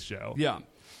boomerangs in this show. Yeah.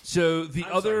 So the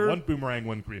I'm other sorry, one boomerang,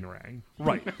 one greenerang.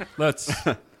 right. Let's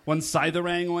one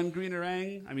Scytherang, one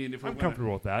Greenerang. I mean, if I'm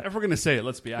comfortable with that. If we're gonna say it,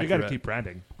 let's be You accurate. got to keep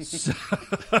branding.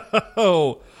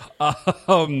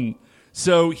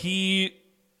 So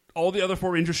all the other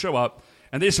 4 Rangers show up,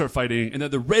 and they start fighting, and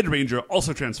then the Red Ranger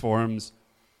also transforms,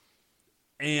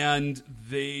 and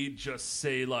they just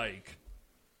say, like,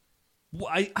 well,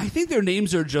 I think their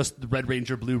names are just the Red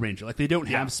Ranger, Blue Ranger. Like, they don't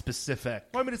Yeah. have specific...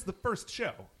 Well, I mean, it's the first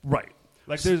show. Right.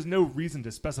 Like, there's no reason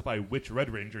to specify which Red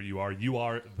Ranger you are. You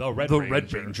are the Red The Ranger.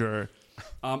 Red Ranger.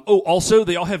 Also,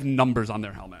 they all have numbers on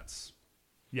their helmets.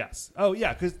 Yes. Oh,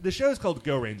 yeah, because the show is called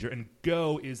Go Ranger, and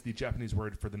Go is the Japanese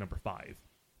word for the number 5.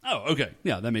 Oh, okay.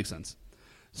 Yeah, that makes sense.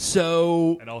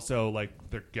 So... And also, like,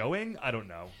 they're going? I don't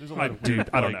know. There's a I- lot of dude, weird,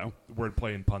 I don't like, know.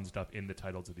 wordplay and pun stuff in the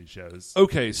titles of these shows.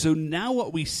 Okay, so now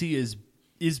what we see is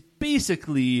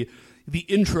basically the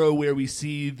intro where we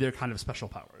see their kind of special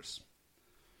powers.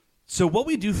 So what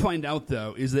we do find out,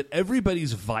 though, is that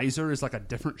everybody's visor is like a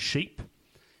different shape,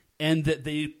 and that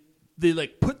they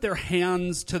like put their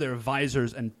hands to their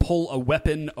visors and pull a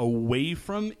weapon away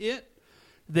from it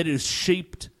that is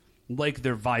shaped like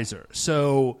their visor.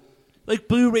 So, like,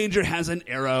 Blue Ranger has an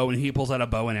arrow and he pulls out a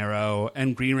bow and arrow,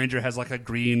 and Green Ranger has like a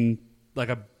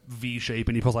V shape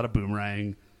and he pulls out a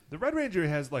boomerang. The Red Ranger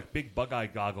has, like, big bug-eye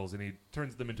goggles, and he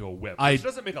turns them into a whip, I- which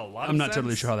doesn't make a lot of I'm sense. not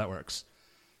totally sure how that works.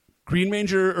 Green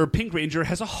Ranger or Pink Ranger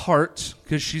has a heart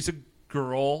because she's a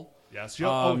girl. Yes.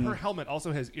 Her helmet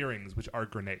also has earrings, which are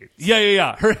grenades.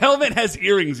 Yeah. Her helmet has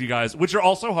earrings, you guys, which are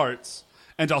also hearts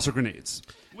and also grenades.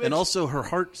 And also, her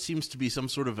heart seems to be some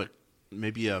sort of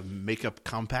maybe a makeup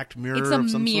compact mirror It's of a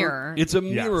some mirror. It's a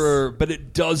mirror, but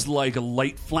it does like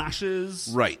light flashes,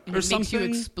 Right. And Or it makes you something,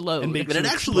 explode. and makes But it you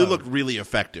actually explode. looked really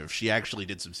effective. She actually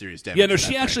did some serious damage. Yeah, no, to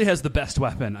she that actually thing. has the best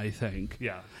weapon, I think.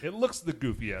 Yeah. It looks the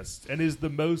goofiest and is the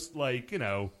most, like,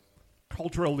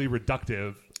 culturally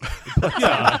reductive.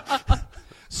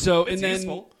 So, It's and then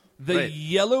useful. the Right.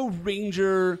 Yellow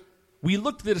Ranger, we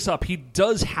looked this up. He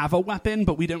does have a weapon,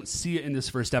 but we don't see it in this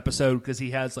first episode because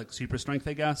he has like super strength,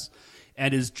 I guess,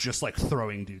 and is just like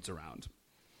throwing dudes around.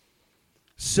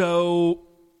 So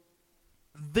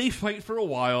they fight for a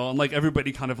while, and like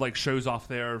everybody kind of like shows off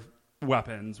their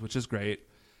weapons, which is great.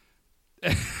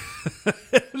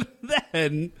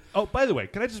 Then, Oh, by the way,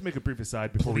 can I just make a brief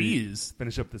aside before Please. we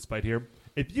finish up this fight here?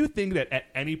 If you think that at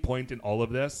any point in all of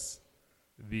this,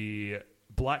 the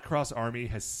Black Cross Army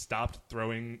has stopped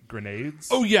throwing grenades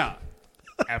oh yeah,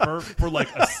 ever for like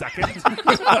a second,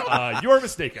 you're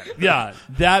mistaken. yeah,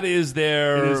 that is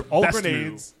their It is all best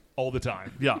grenades move. all the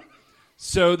time. Yeah.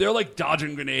 So they're like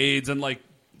dodging grenades and like,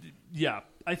 yeah,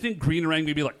 I think Green Orang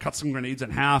maybe like cut some grenades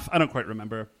in half. I don't quite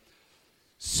remember.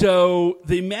 So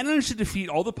they manage to defeat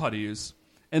all the putties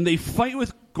and they fight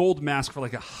with Gold Mask for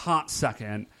like a hot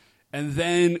second. And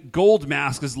then Gold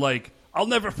Mask is like, I'll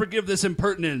never forgive this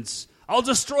impertinence. I'll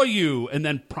destroy you. And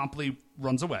then promptly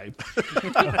runs away.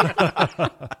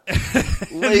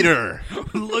 Later.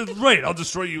 Right, I'll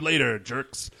destroy you later,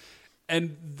 jerks.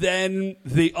 And then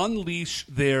they unleash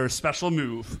their special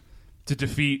move to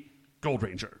defeat Gold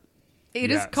Ranger. It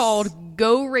is Yes. called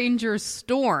Go Ranger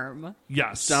Storm.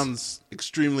 Yes. Sounds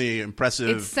extremely It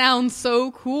impressive sounds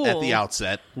so cool. at the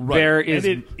outset. right. There And is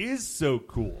it is so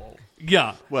cool.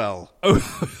 Yeah. Well,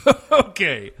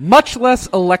 Okay. much less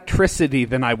electricity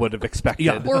than I would have expected.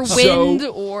 Yeah. Or So- wind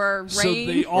or rain. So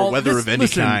they all weather of any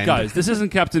listen, kind. guys. This isn't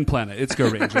Captain Planet. It's Go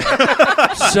Ranger.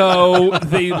 So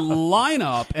they line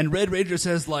up, and Red Ranger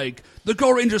says like, "The Go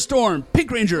Ranger Storm,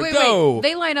 Pink Ranger, wait, go!" wait.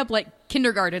 They line up like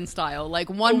kindergarten style, like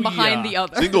one Oh, behind yeah. the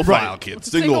other. single Right. file, kids.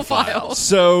 Single file.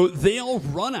 So they all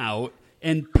run out,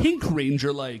 and Pink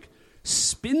Ranger like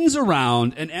spins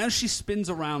around, and as she spins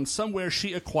around, somewhere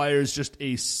she acquires just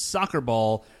a soccer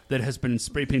ball that has been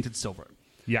spray painted silver,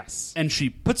 Yes. and she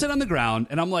puts it on the ground.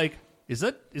 And I'm like, is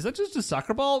that just a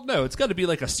soccer ball? No, it's got to be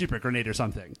like a super grenade or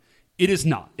something. It is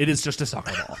not. It is just a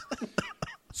soccer ball.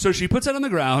 So she puts it on the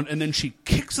ground, and then she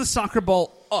kicks the soccer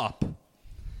ball up.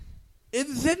 And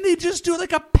then they just do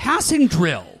like a passing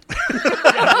drill.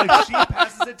 Yeah, like she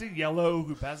passes it to yellow,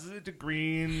 who passes it to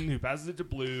green, who passes it to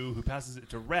blue, who passes it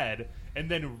to red, and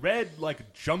then red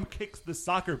like jump kicks the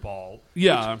soccer ball,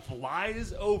 Yeah. which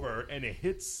flies over and it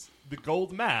hits the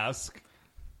Gold Mask.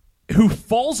 Who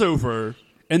falls over,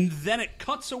 and then it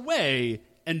cuts away,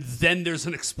 and then there's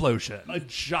an explosion. A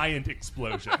giant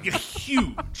explosion.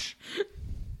 Huge.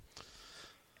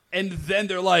 And then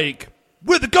they're like,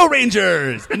 "We're the Go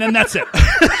Rangers!" And then that's it.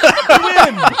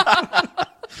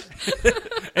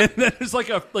 And then there's like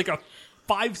a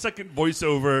 5-second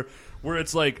voiceover where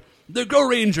it's like, "The Go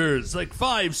Rangers, like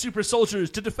 5 super soldiers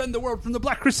to defend the world from the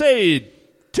Black Crusade.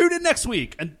 Tune in next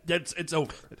week." And it's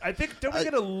over. I think, don't we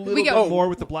get a little We bit get- more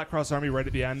with the Black Cross Army right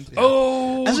at the end?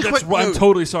 Oh, As a that's quick right. I'm note-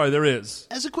 totally sorry. There is.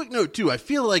 As a quick note, too, I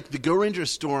feel like the Go Ranger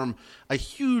Storm, a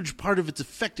huge part of its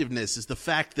effectiveness is the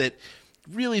fact that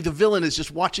really the villain is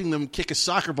just watching them kick a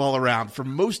soccer ball around for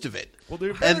most of it. Well,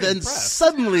 they're very and then impressed.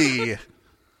 suddenly,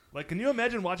 Like, can you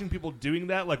imagine watching people doing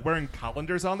that, like wearing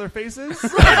colanders on their faces?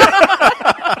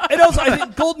 And also, I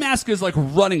think Gold Mask is like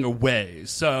running away.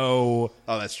 So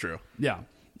oh, that's true. yeah.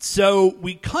 So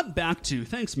we cut back to,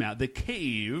 thanks, Matt, the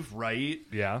cave, right?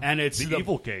 Yeah. And it's The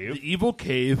evil cave. The evil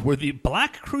cave where the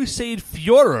Black Crusade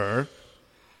Führer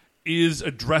is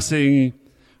addressing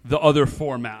the other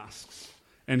 4 masks.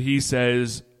 And he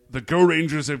says, "The Go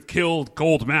Rangers have killed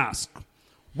Gold Mask.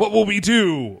 What will we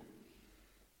do?"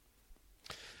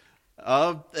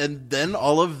 And then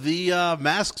all of the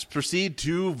masks proceed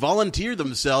to volunteer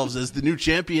themselves as the new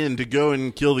champion to go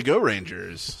and kill the Go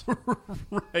Rangers.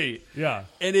 Right. Yeah.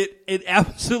 And it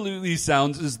absolutely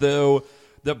sounds as though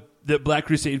the Black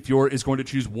Crusade Führer is going to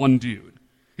choose one dude.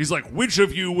 He's like, "Which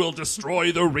of you will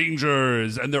destroy the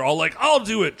Rangers?" And they're all like, "I'll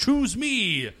do it. Choose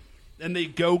me." And they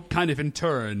go kind of in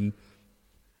turn.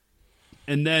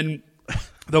 And then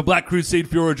the Black Crusade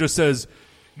Führer just says,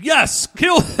 "Yes,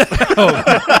 kill them."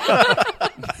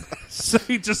 So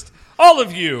he just, all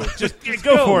of you, just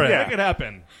go for it. Make it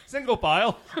happen. Single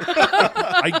file.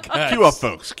 I guess. Queue up,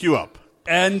 folks. Queue up.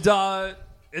 And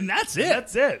that's it.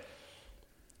 That's it.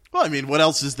 Well, I mean, what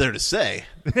else is there to say?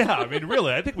 Yeah, I mean,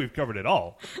 really, I think we've covered it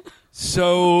all.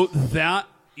 So that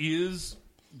is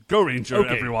Go Ranger,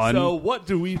 Okay, everyone. so what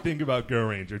do we think about Go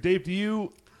Ranger? Dave,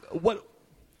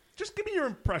 just give me your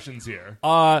impressions here.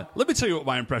 Let me tell you what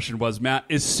my impression was, Matt.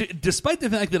 Is despite the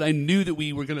fact that I knew that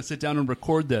we were going to sit down and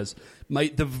record this,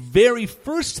 the very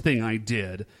first thing I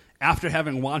did after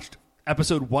having watched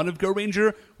episode 1 of Go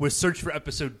Ranger was search for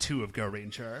episode 2 of Go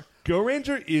Ranger. Go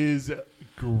Ranger is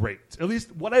great. At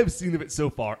least what I've seen of it so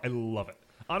far, I love it.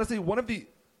 Honestly, one of the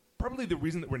probably the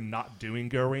reason that we're not doing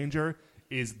Go Ranger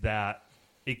is that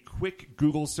a quick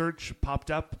Google search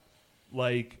popped up,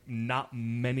 like not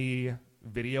many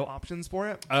video options for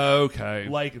it. Okay.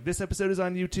 Like this episode is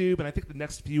on YouTube, and I think the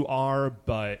next few are,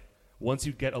 but once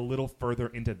you get a little further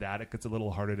into that, it gets a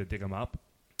little harder to dig them up.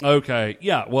 Okay.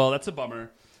 Yeah. Well, that's a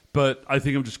bummer, but I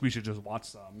think we should just watch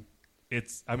some.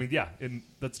 And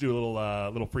let's do a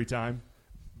little free time.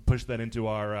 Push that into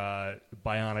our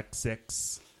Bionic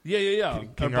 6. Yeah.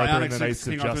 King Our Arthur Bionic and the 6, Knights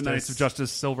of King Arthur and the Justice. Knights of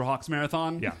Justice Silverhawks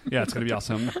Marathon. Yeah. Yeah, it's going to be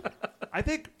awesome. I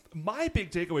think my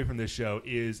big takeaway from this show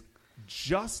is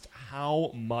just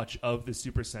how much of the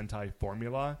Super Sentai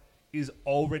formula is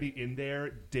already in there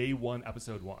day one,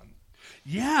 episode 1.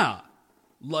 Yeah.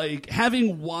 Like,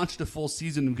 having watched a full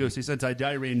season of Gosei Sentai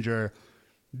Die Ranger,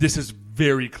 this is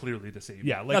very clearly the same.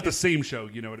 Yeah, like not the same show,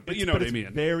 but you know what I it's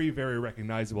mean. very, very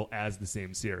recognizable as the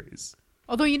same series.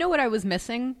 Although, you know what I was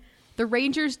missing? The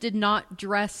Rangers did not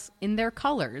dress in their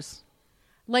colors.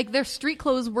 Like, their street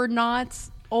clothes were not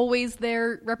always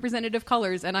their representative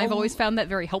colors, and I've always found that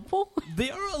very helpful. They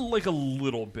are like a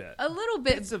little bit. A little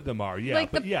bit. Bits of them are, yeah.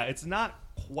 Like but yeah, it's not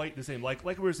quite the same. Like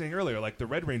we were saying earlier, like the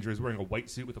Red Ranger is wearing a white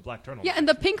suit with a black turtleneck. Yeah, and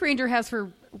the Pink Ranger has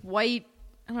her white,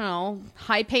 I don't know,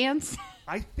 high pants.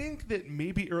 I think that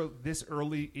maybe this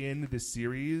early in the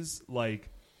series, like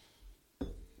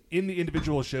in the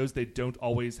individual shows, they don't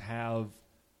always have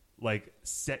like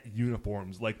set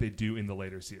uniforms like they do in the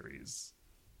later series.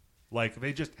 Like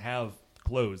they just have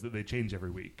clothes that they change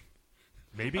every week.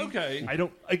 Maybe. Okay. I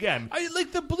don't. Again. I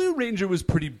like the Blue Ranger was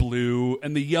pretty blue,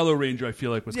 and the Yellow Ranger I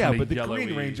feel like was Yeah, kind but of the yellowy.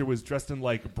 Green Ranger was dressed in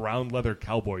like brown leather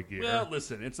cowboy gear. Well,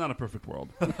 listen, it's not a perfect world.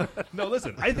 No,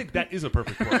 listen. I think that is a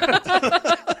perfect world.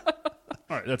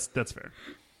 All right, that's fair.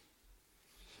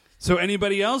 So,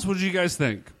 anybody else? What did you guys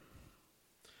think?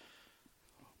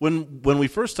 When we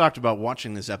first talked about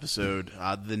watching this episode,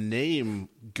 the name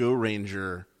Go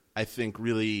Ranger, I think,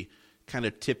 really kind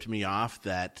of tipped me off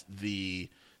that the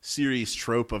series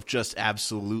trope of just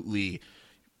absolutely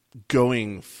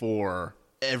going for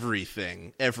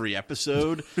everything, every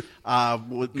episode,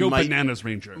 Bananas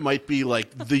Ranger. might be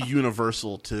like the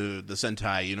universal to the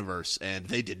Sentai universe, and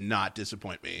they did not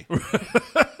disappoint me.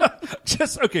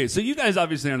 Okay, so you guys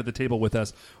obviously aren't at the table with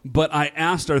us, but I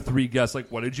asked our 3 guests,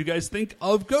 like, what did you guys think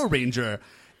of Go Ranger?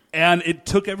 And it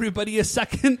took everybody a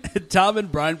second. Tom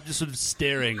and Brian were just sort of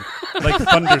staring, like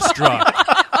thunderstruck,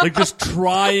 like just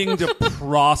trying to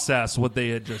process what they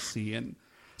had just seen.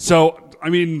 So, I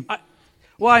mean...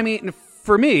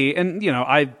 For me, and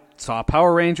I saw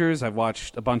Power Rangers, I've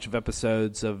watched a bunch of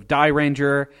episodes of Die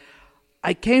Ranger.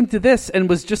 I came to this and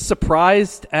was just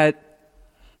surprised at,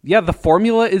 the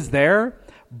formula is there,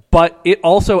 but it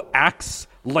also acts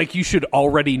like you should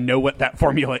already know what that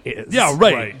formula is. Yeah,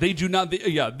 right. They do not.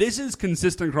 This is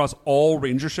consistent across all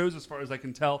Ranger shows, as far as I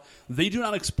can tell. They do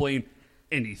not explain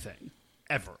anything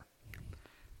ever.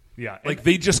 Yeah, Like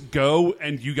they just go,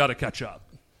 and you got to catch up.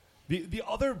 The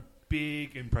other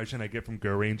big impression I get from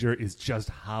Go Ranger is just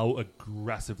how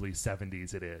aggressively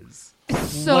 70s it is.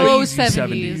 So Crazy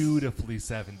 70s. Beautifully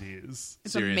 70s.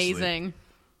 It's Seriously. amazing.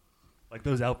 Like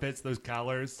those outfits, those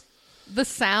collars. The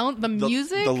sound, the The-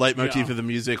 music. The leitmotif Yeah. of the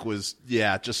music was,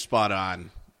 just spot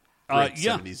on. Great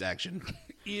 70s action.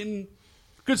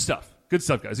 Good stuff,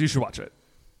 guys. You should watch it,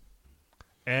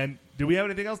 And do we have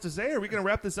anything else to say, or are we going to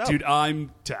wrap this up? dude.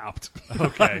 I'm tapped.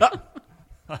 Okay.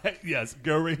 Yes,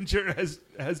 Go Ranger has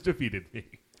defeated me.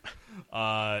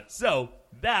 So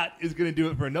that is going to do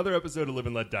it for another episode of Live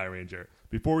and Let Die Ranger.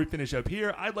 Before we finish up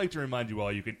here, I'd like to remind you all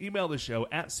you can email the show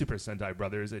at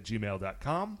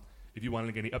supersentaibrothers@gmail.com. If you want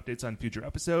to get any updates on future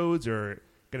episodes or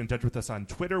get in touch with us on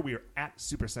Twitter, we are at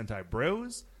Super Sentai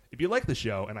Bros. If you like the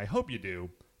show, and I hope you do,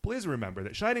 please remember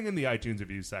that shining in the iTunes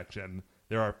review section,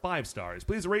 there are 5 stars.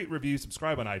 Please rate, review,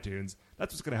 subscribe on iTunes.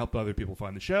 That's what's going to help other people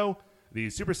find the show. The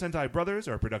Super Sentai Brothers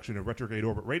are a production of Retrograde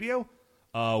Orbit Radio.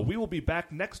 We will be back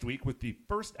next week with the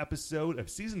first episode of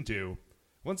Season 2.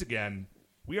 Once again,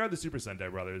 we are the Super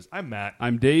Sentai Brothers. I'm Matt.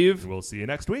 I'm Dave. And we'll see you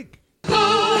next week.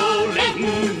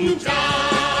 Golden